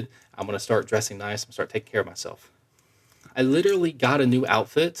 And I did. I'm going to start dressing nice. I'm going to start taking care of myself. I literally got a new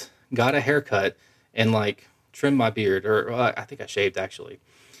outfit, got a haircut, and like trimmed my beard. Or I think I shaved actually.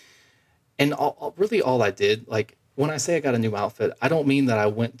 And really all I did, like, when I say I got a new outfit, I don't mean that I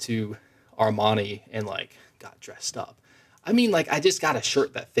went to Armani and like got dressed up. I mean, like, I just got a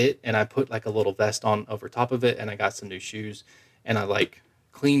shirt that fit, and I put like a little vest on over top of it, and I got some new shoes, and I like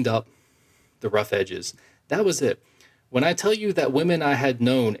cleaned up the rough edges. That was it. When I tell you that women I had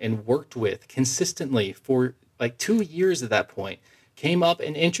known and worked with consistently for like 2 years at that point came up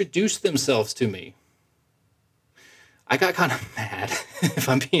and introduced themselves to me, I got kind of mad, if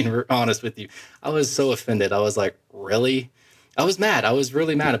I'm being honest with you. I was so offended. I was like, really? I was mad. I was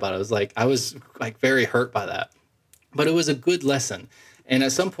really mad about it. I was like very hurt by that. But it was a good lesson. And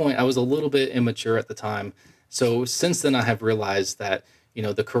at some point, I was a little bit immature at the time. So since then, I have realized that,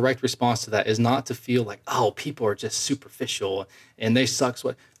 the correct response to that is not to feel like, oh, people are just superficial and they suck.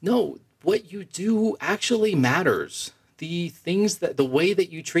 No, what you do actually matters. The way that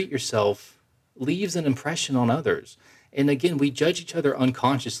you treat yourself leaves an impression on others. And again, we judge each other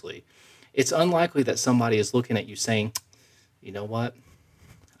unconsciously. It's unlikely that somebody is looking at you saying, you know what,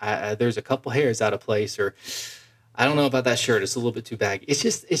 there's a couple hairs out of place, or I don't know about that shirt, it's a little bit too baggy. It's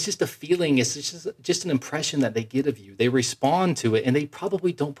just a feeling. It's just an impression that they get of you. They respond to it, and they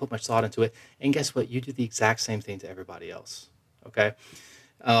probably don't put much thought into it. And guess what? You do the exact same thing to everybody else. Okay.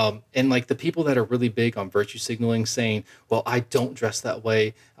 And like the people that are really big on virtue signaling, saying, well, I don't dress that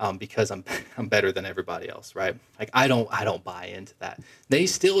way because I'm better than everybody else, right? Like I don't buy into that. They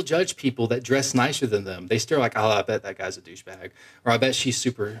still judge people that dress nicer than them. They still like, oh, I bet that guy's a douchebag, or I bet she's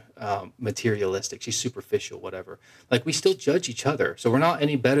super materialistic, she's superficial, whatever. Like we still judge each other, so we're not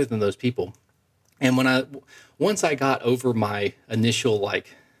any better than those people. And once I got over my initial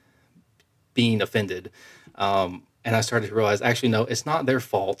like being offended, and I started to realize, actually, no, it's not their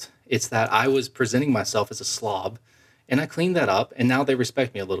fault. It's that I was presenting myself as a slob, and I cleaned that up, and now they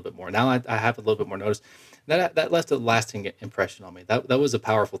respect me a little bit more. Now I have a little bit more notice. That left a lasting impression on me. That was a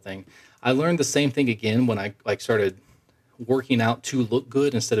powerful thing. I learned the same thing again when I like started working out to look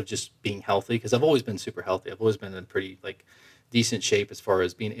good instead of just being healthy, because I've always been super healthy. I've always been in pretty like decent shape as far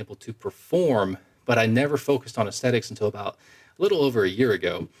as being able to perform but I never focused on aesthetics until about a little over a year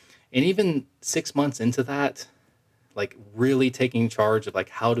ago. And even 6 months into that, like really taking charge of like,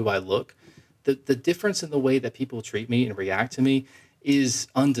 how do I look? The difference in the way that people treat me and react to me is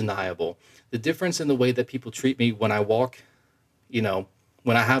undeniable. The difference in the way that people treat me when I walk, you know,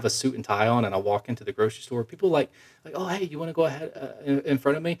 when I have a suit and tie on and I walk into the grocery store, people like, oh, hey, you want to go ahead in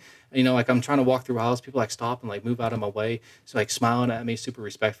front of me? You know, like I'm trying to walk through aisles, people like stop and like move out of my way. So like smiling at me, super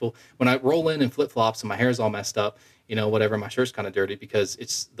respectful. When I roll in flip flops and my hair's all messed up, you know, whatever, my shirt's kind of dirty because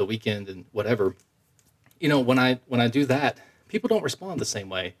it's the weekend and whatever. You know, when I do that, people don't respond the same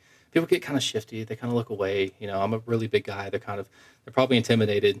way. People get kind of shifty. They kind of look away. You know, I'm a really big guy. They're probably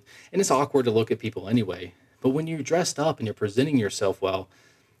intimidated, and it's awkward to look at people anyway. But when you're dressed up and you're presenting yourself well,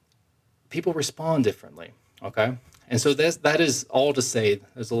 people respond differently. Okay. And so that is all to say,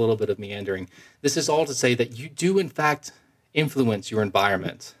 there's a little bit of meandering. This is all to say that you do, in fact, influence your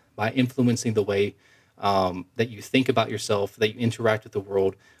environment by influencing the way that you think about yourself, that you interact with the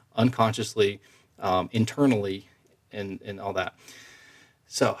world unconsciously, internally, and all that.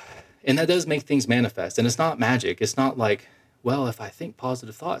 So, and that does make things manifest. And it's not magic. It's not like, well, if I think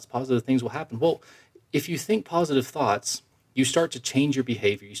positive thoughts, positive things will happen. Well, if you think positive thoughts, you start to change your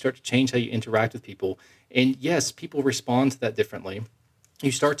behavior. You start to change how you interact with people. And yes, people respond to that differently.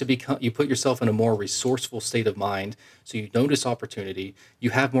 You start to become, you put yourself in a more resourceful state of mind. So you notice opportunity,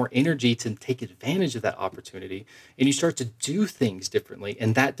 you have more energy to take advantage of that opportunity, and you start to do things differently.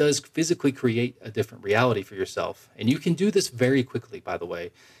 And that does physically create a different reality for yourself. And you can do this very quickly, by the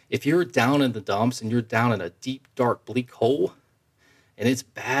way. If you're down in the dumps and you're down in a deep, dark, bleak hole and it's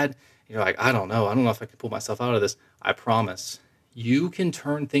bad, you're like, I don't know if I can pull myself out of this. I promise you can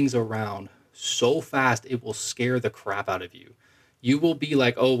turn things around so fast, it will scare the crap out of you. You will be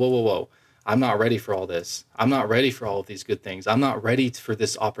like, oh, whoa, whoa, whoa. I'm not ready for all this. I'm not ready for all of these good things. I'm not ready for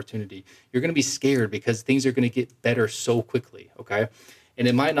this opportunity. You're going to be scared because things are going to get better so quickly, okay? And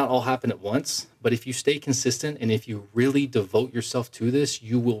it might not all happen at once, but if you stay consistent and if you really devote yourself to this,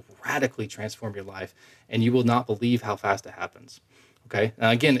 you will radically transform your life and you will not believe how fast it happens, okay?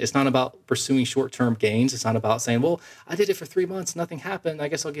 Now, again, it's not about pursuing short-term gains. It's not about saying, well, I did it for 3 months, nothing happened, I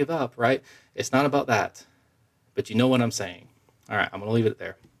guess I'll give up, right? It's not about that, but you know what I'm saying. All right, I'm going to leave it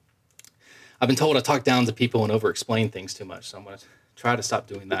there. I've been told I talk down to people and over-explain things too much, so I'm going to try to stop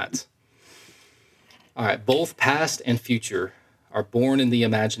doing that. All right, both past and future are born in the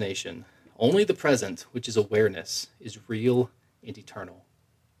imagination. Only the present, which is awareness, is real and eternal.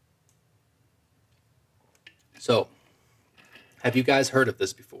 So, have you guys heard of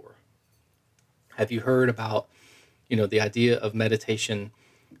this before? Have you heard about, the idea of meditation,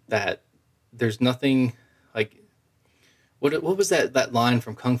 that there's nothing like, what was that line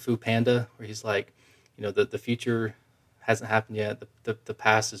from Kung Fu Panda where he's like, the future hasn't happened yet, the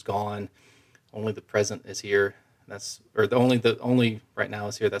past is gone, only the present is here. The only right now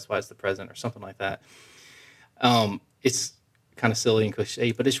is here. That's why it's the present, or something like that. It's kind of silly and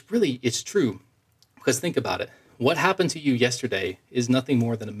cliche, but it's true. Because think about it. What happened to you yesterday is nothing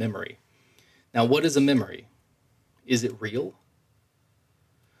more than a memory. Now, what is a memory? Is it real?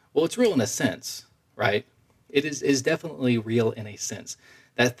 Well, it's real in a sense, right? It is definitely real in a sense.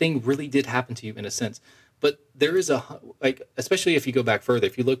 That thing really did happen to you in a sense. But there is especially if you go back further,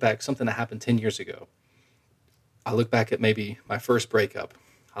 if you look back, something that happened 10 years ago. I look back at maybe my first breakup.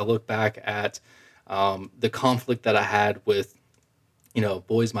 I look back at the conflict that I had with,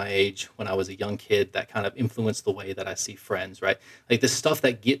 boys my age when I was a young kid that kind of influenced the way that I see friends, right? Like the stuff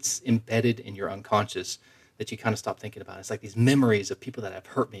that gets embedded in your unconscious that you kind of stop thinking about. It's like these memories of people that have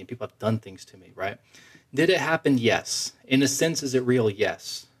hurt me and people have done things to me, right? Did it happen? Yes. In a sense, is it real?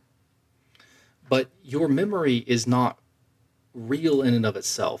 Yes. But your memory is not real in and of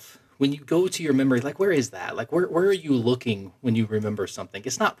itself. When you go to your memory, like, where is that? Like, where are you looking when you remember something?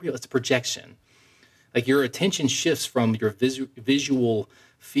 It's not real. It's a projection. Like, your attention shifts from your visual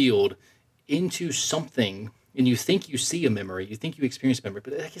field into something, and you think you see a memory. You think you experience memory,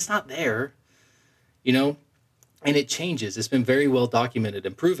 but it's not there, And it changes. It's been very well documented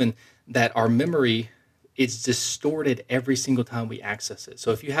and proven that our memory is distorted every single time we access it.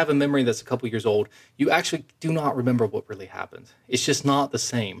 So if you have a memory that's a couple years old, you actually do not remember what really happened. It's just not the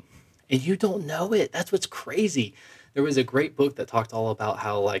same. And you don't know it. That's what's crazy. There was a great book that talked all about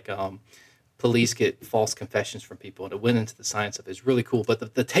how police get false confessions from people, and it went into the science of it. It's really cool.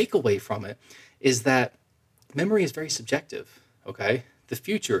 But the takeaway from it is that memory is very subjective, okay? The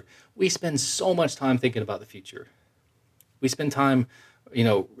future, we spend so much time thinking about the future. We spend time,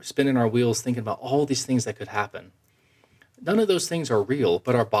 spinning our wheels thinking about all these things that could happen. None of those things are real,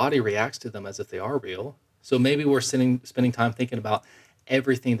 but our body reacts to them as if they are real. So maybe we're spending time thinking about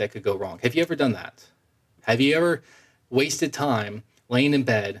everything that could go wrong. Have you ever done that? Have you ever wasted time laying in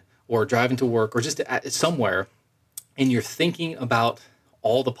bed or driving to work or just somewhere, and you're thinking about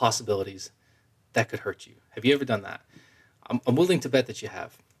all the possibilities that could hurt you? Have you ever done that? I'm willing to bet that you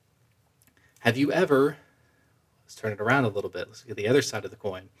have. Have you ever, let's turn it around a little bit. Let's look at the other side of the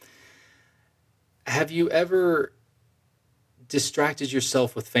coin. Have you ever distracted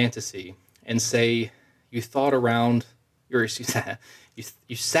yourself with fantasy and say you thought around, or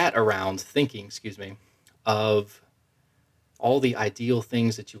you sat around thinking, of all the ideal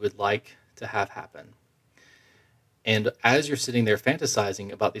things that you would like to have happen? And as you're sitting there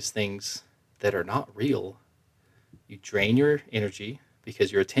fantasizing about these things that are not real, you drain your energy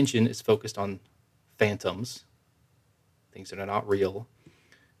because your attention is focused on phantoms, things that are not real.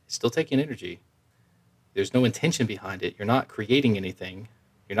 It's still taking energy. There's no intention behind it. You're not creating anything.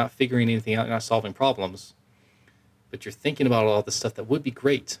 You're not figuring anything out. You're not solving problems. But you're thinking about all the stuff that would be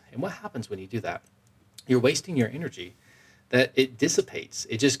great. And what happens when you do that? You're wasting your energy. That it dissipates.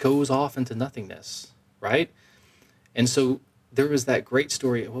 It just goes off into nothingness, right? And so there was that great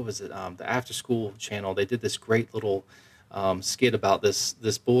story. What was it? The After School Channel. They did this great little skit about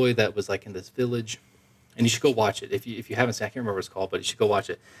this boy that was like in this village, and you should go watch it if you haven't seen. I can't remember what it's called, but you should go watch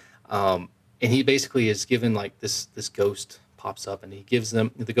it. And he basically is given like this ghost pops up, and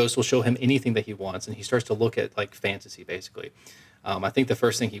the ghost will show him anything that he wants, and he starts to look at like fantasy basically. I think the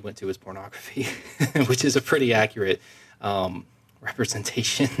first thing he went to is pornography, which is a pretty accurate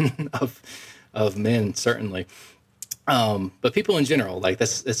representation of men, certainly. But people in general, like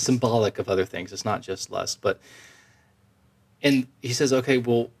it's symbolic of other things. It's not just lust. And he says, okay,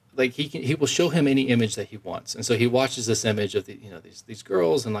 well, like he will show him any image that he wants. And so he watches this image of these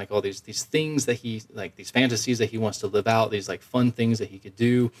girls and like all these things that he, like these fantasies that he wants to live out, these like fun things that he could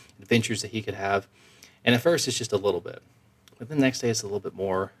do, adventures that he could have. And at first it's just a little bit, but the next day it's a little bit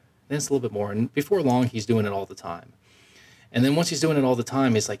more, then it's a little bit more. And before long, he's doing it all the time. And then once he's doing it all the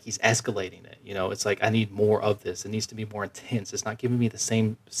time, it's like he's escalating it. It's like, I need more of this. It needs to be more intense. It's not giving me the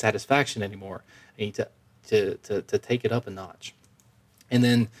same satisfaction anymore. I need to take it up a notch. And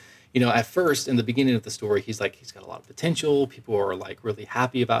then, at first, in the beginning of the story, he's got a lot of potential. People are like really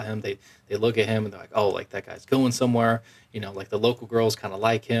happy about him. They look at him and they're like, oh, like that guy's going somewhere. Like the local girls kind of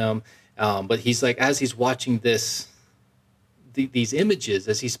like him. But he's like, as he's watching these images,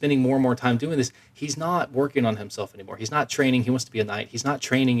 as he's spending more and more time doing this, he's not working on himself anymore. He's not training. He wants to be a knight. He's not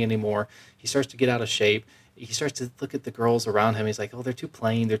training anymore. He starts to get out of shape. He starts to look at the girls around him. He's like, oh, they're too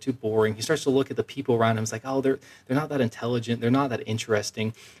plain. They're too boring. He starts to look at the people around him. He's like, oh, they're not that intelligent. They're not that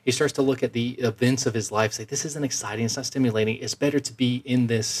interesting. He starts to look at the events of his life. Say, this isn't exciting. It's not stimulating. It's better to be in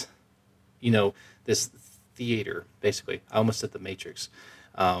this, this theater, basically. I almost said the Matrix,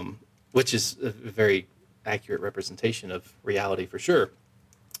 which is a very accurate representation of reality for sure.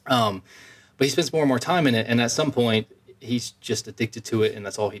 But he spends more and more time in it. And at some point, he's just addicted to it, and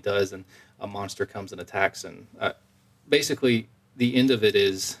that's all he does. And a monster comes and attacks. And basically, the end of it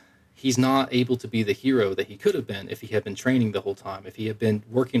is he's not able to be the hero that he could have been if he had been training the whole time, if he had been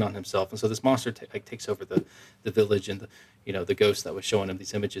working on himself. And so this monster takes over the village, and the ghost that was showing him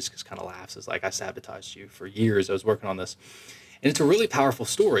these images just kind of laughs. It's like, I sabotaged you for years. I was working on this. And it's a really powerful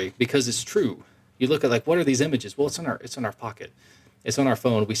story because it's true. You look at like, what are these images? Well, it's in our pocket. It's on our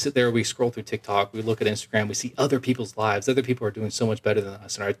phone. We sit there, we scroll through TikTok, we look at Instagram, we see other people's lives. Other people are doing so much better than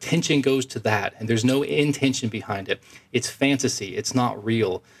us, and our attention goes to that, and there's no intention behind it. It's fantasy. It's not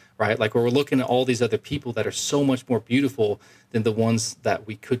real, right? Like we're looking at all these other people that are so much more beautiful than the ones that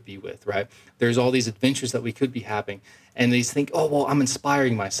we could be with, right? There's all these adventures that we could be having, and they think, oh, well, I'm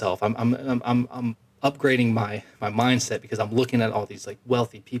inspiring myself. I'm upgrading my mindset because I'm looking at all these like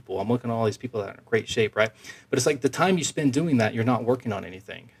wealthy people. I'm looking at all these people that are in great shape, right? But it's like the time you spend doing that, you're not working on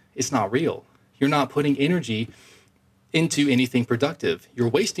anything. It's not real. You're not putting energy into anything productive. You're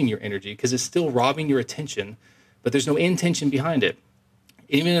wasting your energy because it's still robbing your attention, but there's no intention behind it.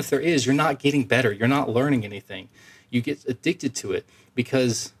 Even if there is, you're not getting better. You're not learning anything. You get addicted to it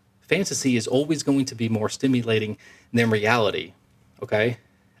because fantasy is always going to be more stimulating than reality, okay?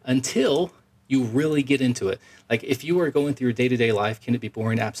 Until you really get into it. Like if you are going through your day-to-day life, can it be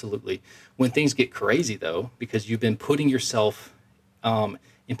boring? Absolutely. When things get crazy though, because you've been putting yourself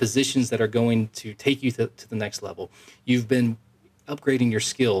in positions that are going to take you to the next level, you've been upgrading your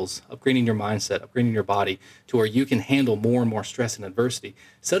skills, upgrading your mindset, upgrading your body to where you can handle more and more stress and adversity.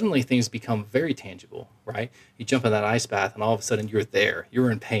 Suddenly things become very tangible, right? You jump in that ice bath and all of a sudden you're there,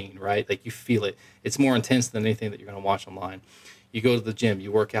 you're in pain, right? Like you feel it. It's more intense than anything that you're going to watch online. You go to the gym,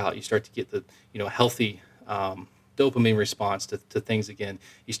 you work out, you start to get the healthy dopamine response to things again.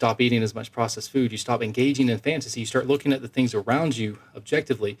 You stop eating as much processed food. You stop engaging in fantasy. You start looking at the things around you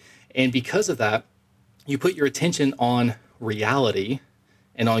objectively. And because of that, you put your attention on reality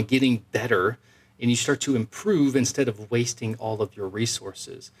and on getting better, and you start to improve instead of wasting all of your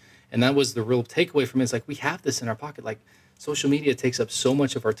resources. And that was the real takeaway from it. It's like, we have this in our pocket. Like, social media takes up so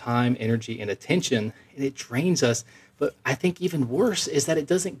much of our time, energy, and attention, and it drains us. But I think even worse is that it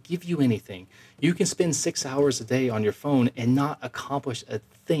doesn't give you anything. You can spend 6 hours a day on your phone and not accomplish a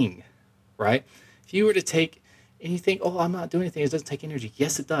thing, right? If you were to take, and you think, oh, I'm not doing anything, it doesn't take energy.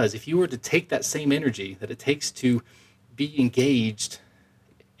 Yes, it does. If you were to take that same energy that it takes to be engaged,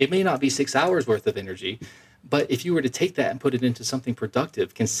 it may not be 6 hours worth of energy, but if you were to take that and put it into something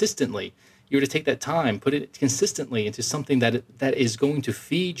productive consistently, you were to take that time, put it consistently into something that is going to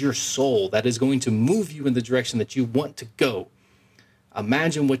feed your soul, that is going to move you in the direction that you want to go.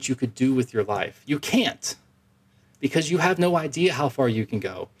 Imagine what you could do with your life. You can't, because you have no idea how far you can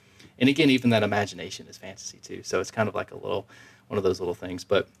go. And again, even that imagination is fantasy too. So it's kind of like one of those little things.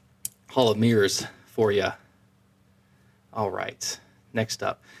 But Hall of Mirrors for you. All right, next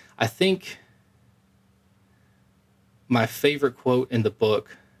up. I think my favorite quote in the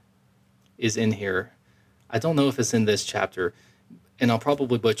book is in here. I don't know if it's in this chapter, and I'll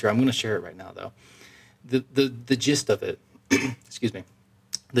probably butcher. I'm going to share it right now, though. The gist of it, excuse me,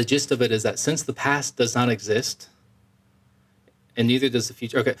 the gist of it is that since the past does not exist, and neither does the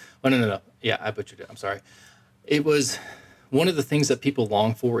future. Okay, oh, no. Yeah, I butchered it. I'm sorry. It was one of the things that people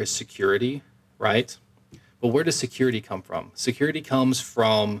long for is security, right? But where does security come from? Security comes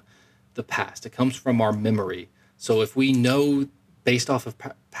from the past. It comes from our memory. So if we know based off of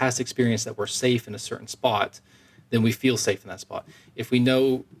past experience that we're safe in a certain spot, then we feel safe in that spot. If we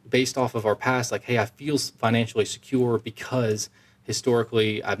know based off of our past, like, hey, I feel financially secure because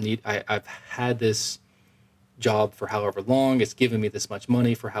historically I've had this job for however long, it's given me this much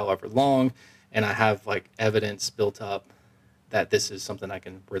money for however long, and I have like evidence built up that this is something I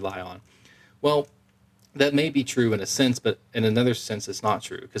can rely on. Well, that may be true in a sense, but in another sense, it's not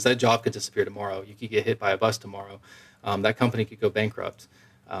true, because that job could disappear tomorrow. You could get hit by a bus tomorrow. That company could go bankrupt.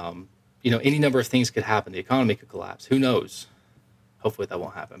 Any number of things could happen. The economy could collapse. Who knows? Hopefully that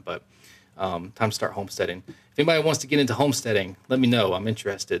won't happen, but time to start homesteading. If anybody wants to get into homesteading, let me know. I'm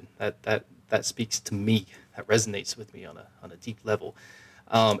interested. That speaks to me. That resonates with me on a deep level.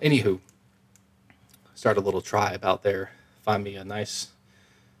 Anywho, start a little tribe out there. Find me a nice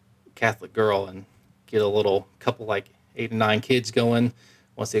Catholic girl and get a little couple, like 8 or 9 kids going.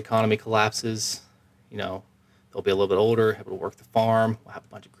 Once the economy collapses, they'll be a little bit older, able to work the farm. We'll have a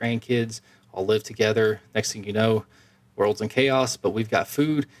bunch of grandkids, all live together. Next thing you know, world's in chaos, but we've got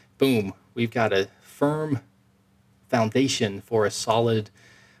food. Boom, we've got a firm foundation for a solid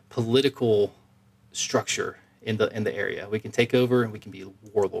political structure in the area. We can take over and we can be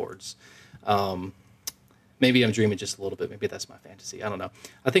warlords. Maybe I'm dreaming just a little bit. Maybe that's my fantasy. I don't know.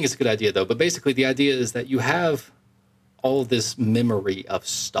 I think it's a good idea, though. But basically, the idea is that you have all this memory of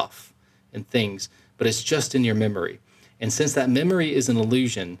stuff and things, but it's just in your memory. And since that memory is an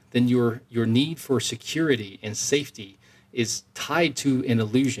illusion, then your need for security and safety is tied to an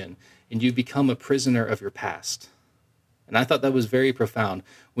illusion, and you become a prisoner of your past. And I thought that was very profound.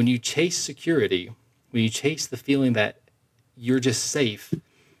 When you chase security, when you chase the feeling that you're just safe,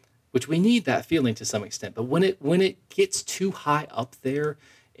 which we need that feeling to some extent, but when it gets too high up there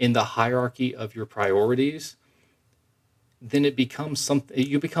in the hierarchy of your priorities, then it becomes something.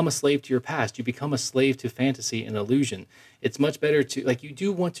 You become a slave to your past. You become a slave to fantasy and illusion. It's much better to, like, you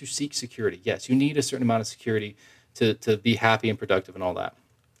do want to seek security. Yes, you need a certain amount of security to be happy and productive and all that.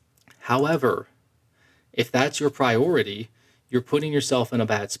 However, if that's your priority, you're putting yourself in a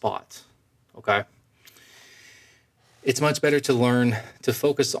bad spot. Okay? It's much better to learn to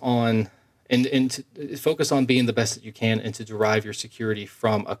focus on and to focus on being the best that you can, and to derive your security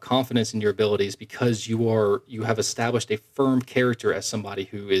from a confidence in your abilities, because you have established a firm character as somebody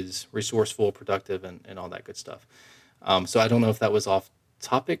who is resourceful, productive, and all that good stuff. So I don't know if that was off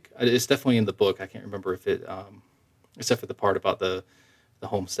topic. It's definitely in the book. I can't remember if it, except for the part about the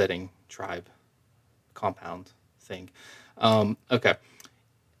homesteading tribe compound thing. Okay.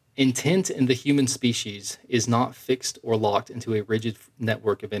 Intent in the human species is not fixed or locked into a rigid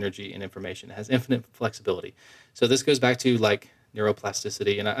network of energy and information. It has infinite flexibility. So this goes back to like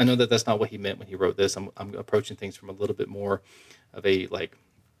neuroplasticity. And I know that that's not what he meant when he wrote this. I'm approaching things from a little bit more of a, like,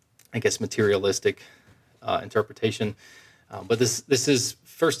 I guess, materialistic interpretation. But this is,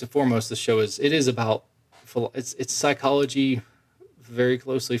 first and foremost, the show is about, it's psychology, very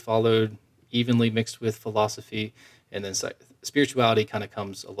closely followed, evenly mixed with philosophy, and then spirituality kind of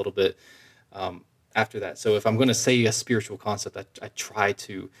comes a little bit after that. So if I'm going to say a spiritual concept, I try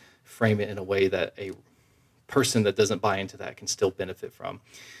to frame it in a way that a person that doesn't buy into that can still benefit from.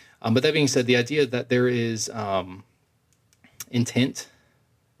 But that being said, the idea that there is intent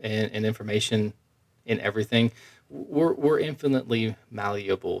and information in everything, we're infinitely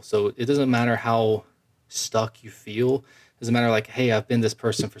malleable. So it doesn't matter how stuck you feel. It doesn't matter like, hey, I've been this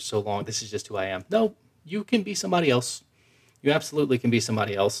person for so long. This is just who I am. No, you can be somebody else. You absolutely can be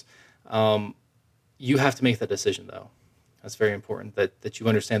somebody else. You have to make that decision though. That's very important that you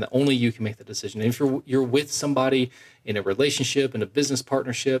understand that only you can make the decision. And if you're with somebody in a relationship, in a business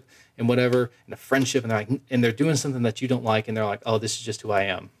partnership, and whatever, in a friendship, and they're doing something that you don't like, and they're like, oh, this is just who I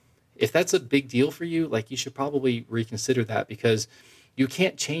am. If that's a big deal for you, like you should probably reconsider that, because you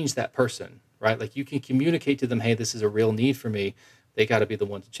can't change that person, right? Like you can communicate to them, hey, this is a real need for me. They got to be the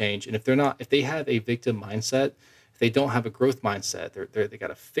one to change. And if they have a victim mindset, if they don't have a growth mindset, they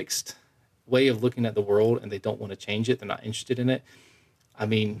got a fixed way of looking at the world and they don't want to change it, they're not interested in it. I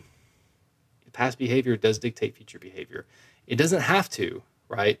mean, past behavior does dictate future behavior. It doesn't have to,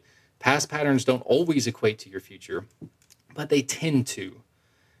 right? Past patterns don't always equate to your future, but they tend to.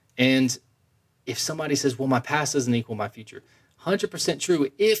 And if somebody says, well, my past doesn't equal my future, 100%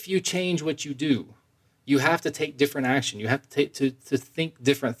 true. If you change what you do, you have to take different action. You have to think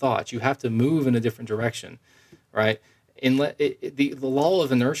different thoughts. You have to move in a different direction, right? And the law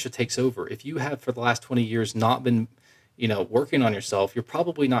of inertia takes over. If you have for the last 20 years not been, working on yourself, you're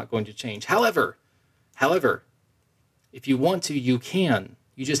probably not going to change. However, if you want to, you can.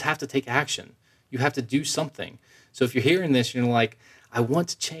 You just have to take action. You have to do something. So if you're hearing this, you're like, I want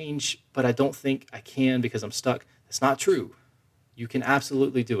to change, but I don't think I can because I'm stuck. That's not true. You can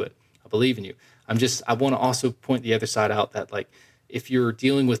absolutely do it. I believe in you. I want to also point the other side out that, like, if you're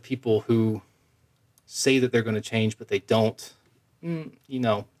dealing with people who say that they're going to change, but they don't,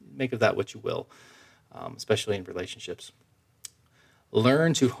 make of that what you will, especially in relationships.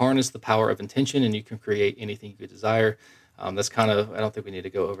 Learn to harness the power of intention, and you can create anything you could desire. That's kind of, I don't think we need to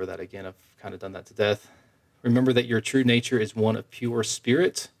go over that again. I've kind of done that to death. Remember that your true nature is one of pure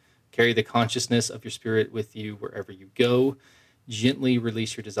spirit. Carry the consciousness of your spirit with you wherever you go. Gently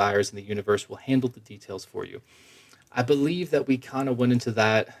release your desires, and the universe will handle the details for you. I believe that we kind of went into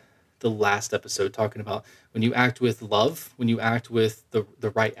that the last episode, talking about when you act with love, when you act with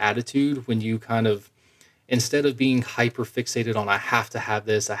the right attitude, when you kind of, instead of being hyper fixated on, I have to have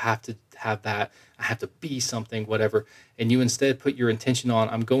this, I have to have that, I have to be something, whatever, and you instead put your intention on,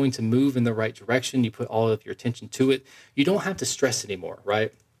 I'm going to move in the right direction. You put all of your attention to it. You don't have to stress anymore,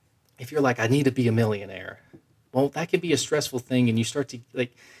 right? If you're like, I need to be a millionaire, well, that can be a stressful thing, and you start to,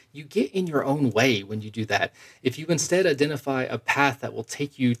 like, you get in your own way when you do that. If you instead identify a path that will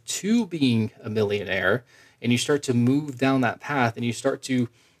take you to being a millionaire, and you start to move down that path, and you start to,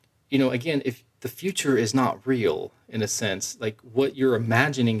 again, if the future is not real, in a sense, like what you're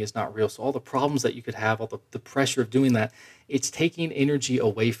imagining is not real. So all the problems that you could have, all the pressure of doing that, it's taking energy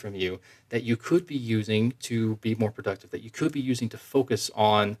away from you that you could be using to be more productive, that you could be using to focus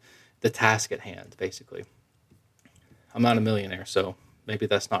on the task at hand, basically. I'm not a millionaire, so maybe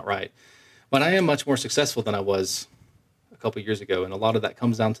that's not right. But I am much more successful than I was a couple years ago, and a lot of that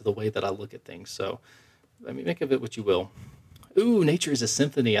comes down to the way that I look at things. So, make of it what you will. Ooh, nature is a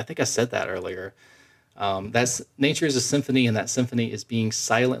symphony. I think I said that earlier. Nature is a symphony, and that symphony is being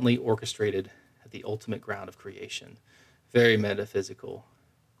silently orchestrated at the ultimate ground of creation. Very metaphysical.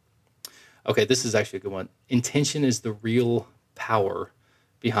 Okay, this is actually a good one. Intention is the real power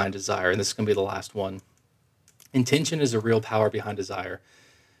behind desire, and this is going to be the last one. Intention is a real power behind desire.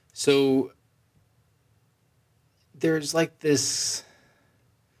 So there's like this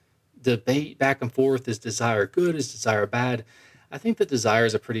debate back and forth. Is desire good? Is desire bad? I think that desire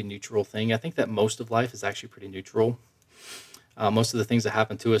is a pretty neutral thing. I think that most of life is actually pretty neutral. Most of the things that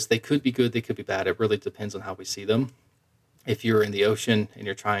happen to us, they could be good, they could be bad. It really depends on how we see them. If you're in the ocean and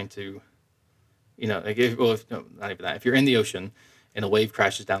you're trying to, not even that. If you're in the ocean and a wave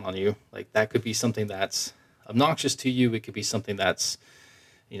crashes down on you, like that could be something that's obnoxious to you. It could be something that's,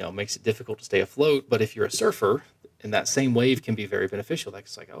 makes it difficult to stay afloat. But if you're a surfer, and that same wave can be very beneficial. Like,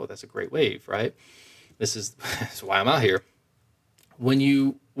 it's like, oh, that's a great wave, right? This is why I'm out here. When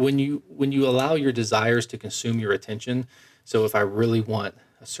you allow your desires to consume your attention. So if I really want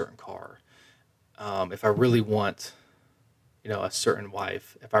a certain car, if I really want, a certain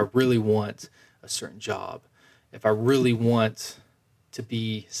wife, if I really want a certain job, if I really want to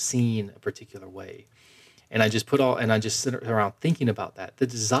be seen a particular way, and I just sit around thinking about that. The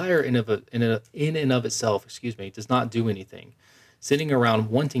desire in and of itself, does not do anything. Sitting around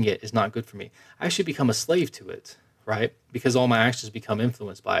wanting it is not good for me. I should become a slave to it, right? Because all my actions become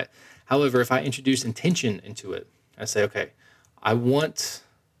influenced by it. However, if I introduce intention into it, I say, okay, I want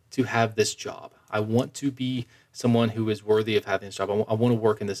to have this job. I want to be someone who is worthy of having this job. I want to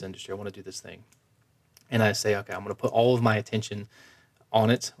work in this industry. I want to do this thing. And I say, okay, I'm going to put all of my attention on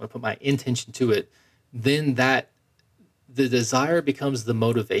it. I'm going to put my intention to it. Then the desire becomes the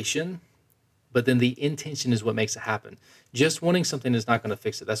motivation, but then the intention is what makes it happen. Just wanting something is not going to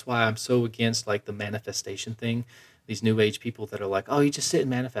fix it. That's why I'm so against like the manifestation thing. These new age people that are like, oh, you just sit and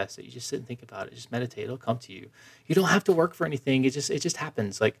manifest it. You just sit and think about it. Just meditate. It'll come to you. You don't have to work for anything. It just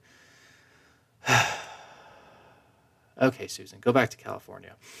happens. Like, okay, Susan, go back to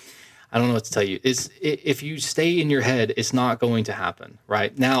California. I don't know what to tell you. If you stay in your head, it's not going to happen,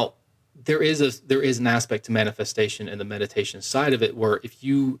 right? Now, there is an aspect to manifestation and the meditation side of it where if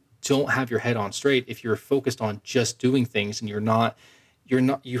you don't have your head on straight, if you're focused on just doing things and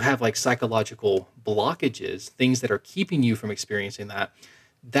you have like psychological blockages, things that are keeping you from experiencing that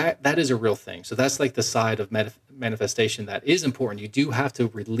is a real thing. So that's like the side of manifestation that is important. You do have to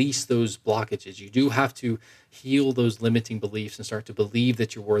release those blockages. You do have to heal those limiting beliefs and start to believe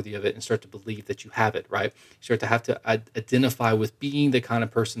that you're worthy of it and start to believe that you have it, right? You start to have to identify with being the kind of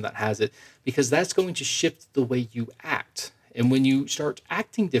person that has it, because that's going to shift the way you act. And when you start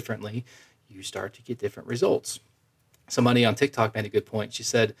acting differently, you start to get different results. Somebody on TikTok made a good point. She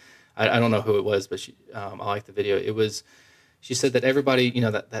said, I don't know who it was, but I like the video. She said that everybody,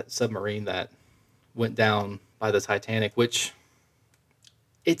 that submarine that went down by the Titanic, which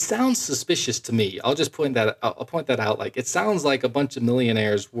it sounds suspicious to me. I'll point that out. Like, it sounds like a bunch of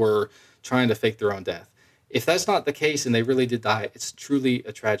millionaires were trying to fake their own death. If that's not the case and they really did die, it's truly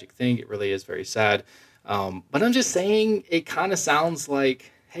a tragic thing. It really is very sad. But I'm just saying, it kind of sounds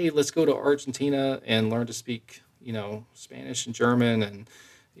like, hey, let's go to Argentina and learn to speak, Spanish and German and,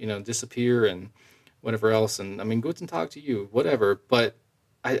 disappear and whatever else. And I mean, Guten Tag to you, whatever. But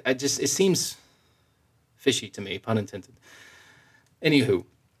it seems fishy to me, pun intended. Anywho,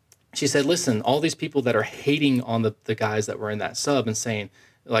 she said, listen, all these people that are hating on the guys that were in that sub and saying,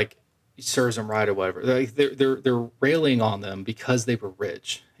 like, it serves them right or whatever, they're railing on them because they were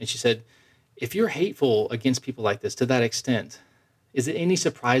rich. And she said, if you're hateful against people like this to that extent, is it any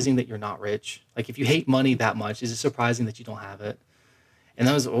surprising that you're not rich? Like, if you hate money that much, is it surprising that you don't have it? And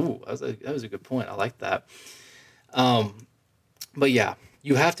that was a good point. I like that. But yeah,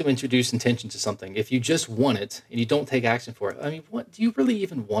 you have to introduce intention to something. If you just want it and you don't take action for it, I mean, what do you really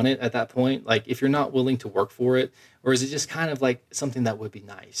even want it at that point? Like, if you're not willing to work for it, or is it just kind of like something that would be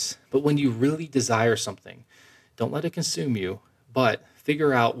nice? But when you really desire something, don't let it consume you, but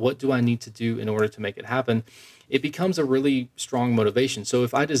figure out, what do I need to do in order to make it happen? It becomes a really strong motivation. So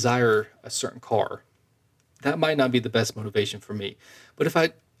if I desire a certain car, that might not be the best motivation for me. But if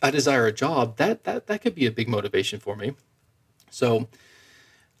I desire a job, that could be a big motivation for me. So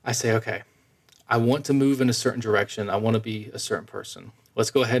I say, okay, I want to move in a certain direction. I want to be a certain person.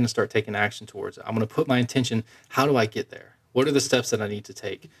 Let's go ahead and start taking action towards it. I'm going to put my intention. How do I get there? What are the steps that I need to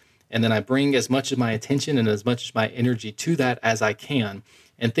take? And then I bring as much of my attention and as much of my energy to that as I can,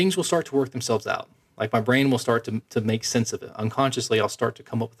 and things will start to work themselves out. Like, my brain will start to make sense of it. Unconsciously, I'll start to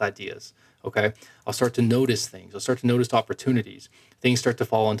come up with ideas. Okay. I'll start to notice things. I'll start to notice opportunities. Things start to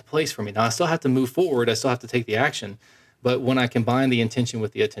fall into place for me. Now, I still have to move forward. I still have to take the action. But when I combine the intention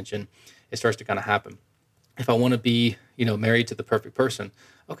with the attention, it starts to kind of happen. If I want to be, married to the perfect person,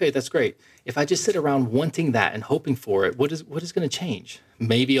 okay, that's great. If I just sit around wanting that and hoping for it, what is going to change?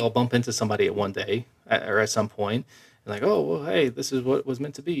 Maybe I'll bump into somebody at one day or at some point and like, oh, well, hey, this is what was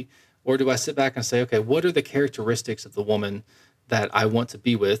meant to be. Or do I sit back and say, okay, what are the characteristics of the woman that I want to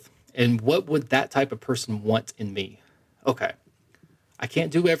be with? And what would that type of person want in me? Okay, I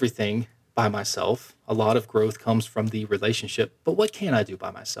can't do everything by myself. A lot of growth comes from the relationship, but what can I do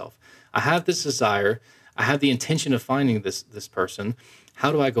by myself? I have this desire. I have the intention of finding this person.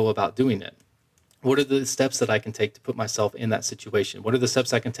 How do I go about doing it? What are the steps that I can take to put myself in that situation? What are the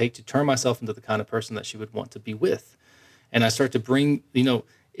steps I can take to turn myself into the kind of person that she would want to be with? And I start to bring,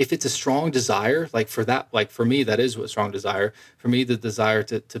 if it's a strong desire, like for me, that is what strong desire. For me, the desire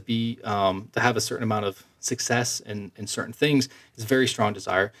to be, to have a certain amount of success in certain things is a very strong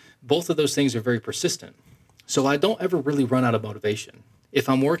desire. Both of those things are very persistent. So I don't ever really run out of motivation. If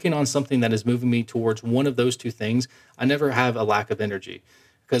I'm working on something that is moving me towards one of those two things, I never have a lack of energy.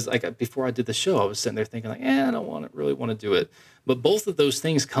 Because before I did the show, I was sitting there thinking like, I don't really want to do it. But both of those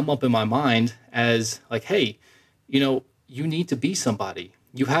things come up in my mind as like, hey, you need to be somebody.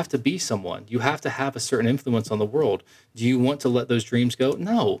 You have to be someone. You have to have a certain influence on the world. Do you want to let those dreams go?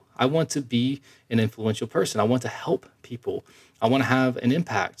 No, I want to be an influential person. I want to help people. I want to have an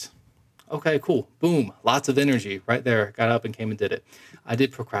impact. Okay, cool. Boom. Lots of energy right there. Got up and came and did it. I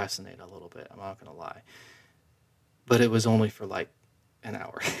did procrastinate a little bit. I'm not going to lie, but it was only for like an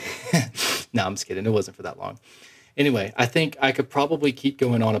hour. No, I'm just kidding. It wasn't for that long. Anyway, I think I could probably keep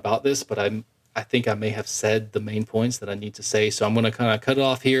going on about this, but I think I may have said the main points that I need to say. So I'm going to kind of cut it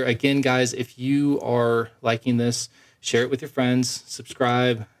off here. Again, guys, if you are liking this, share it with your friends,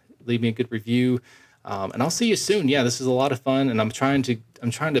 subscribe, leave me a good review. And I'll see you soon. Yeah, this is a lot of fun, and I'm trying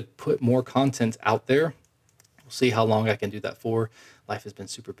to put more content out there. We'll see how long I can do that for. Life has been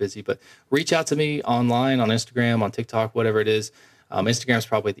super busy, but reach out to me online, on Instagram, on TikTok, whatever it is. Instagram is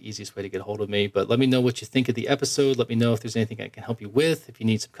probably the easiest way to get a hold of me, but let me know what you think of the episode. Let me know if there's anything I can help you with. If you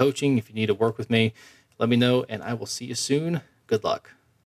need some coaching, if you need to work with me, let me know, and I will see you soon. Good luck.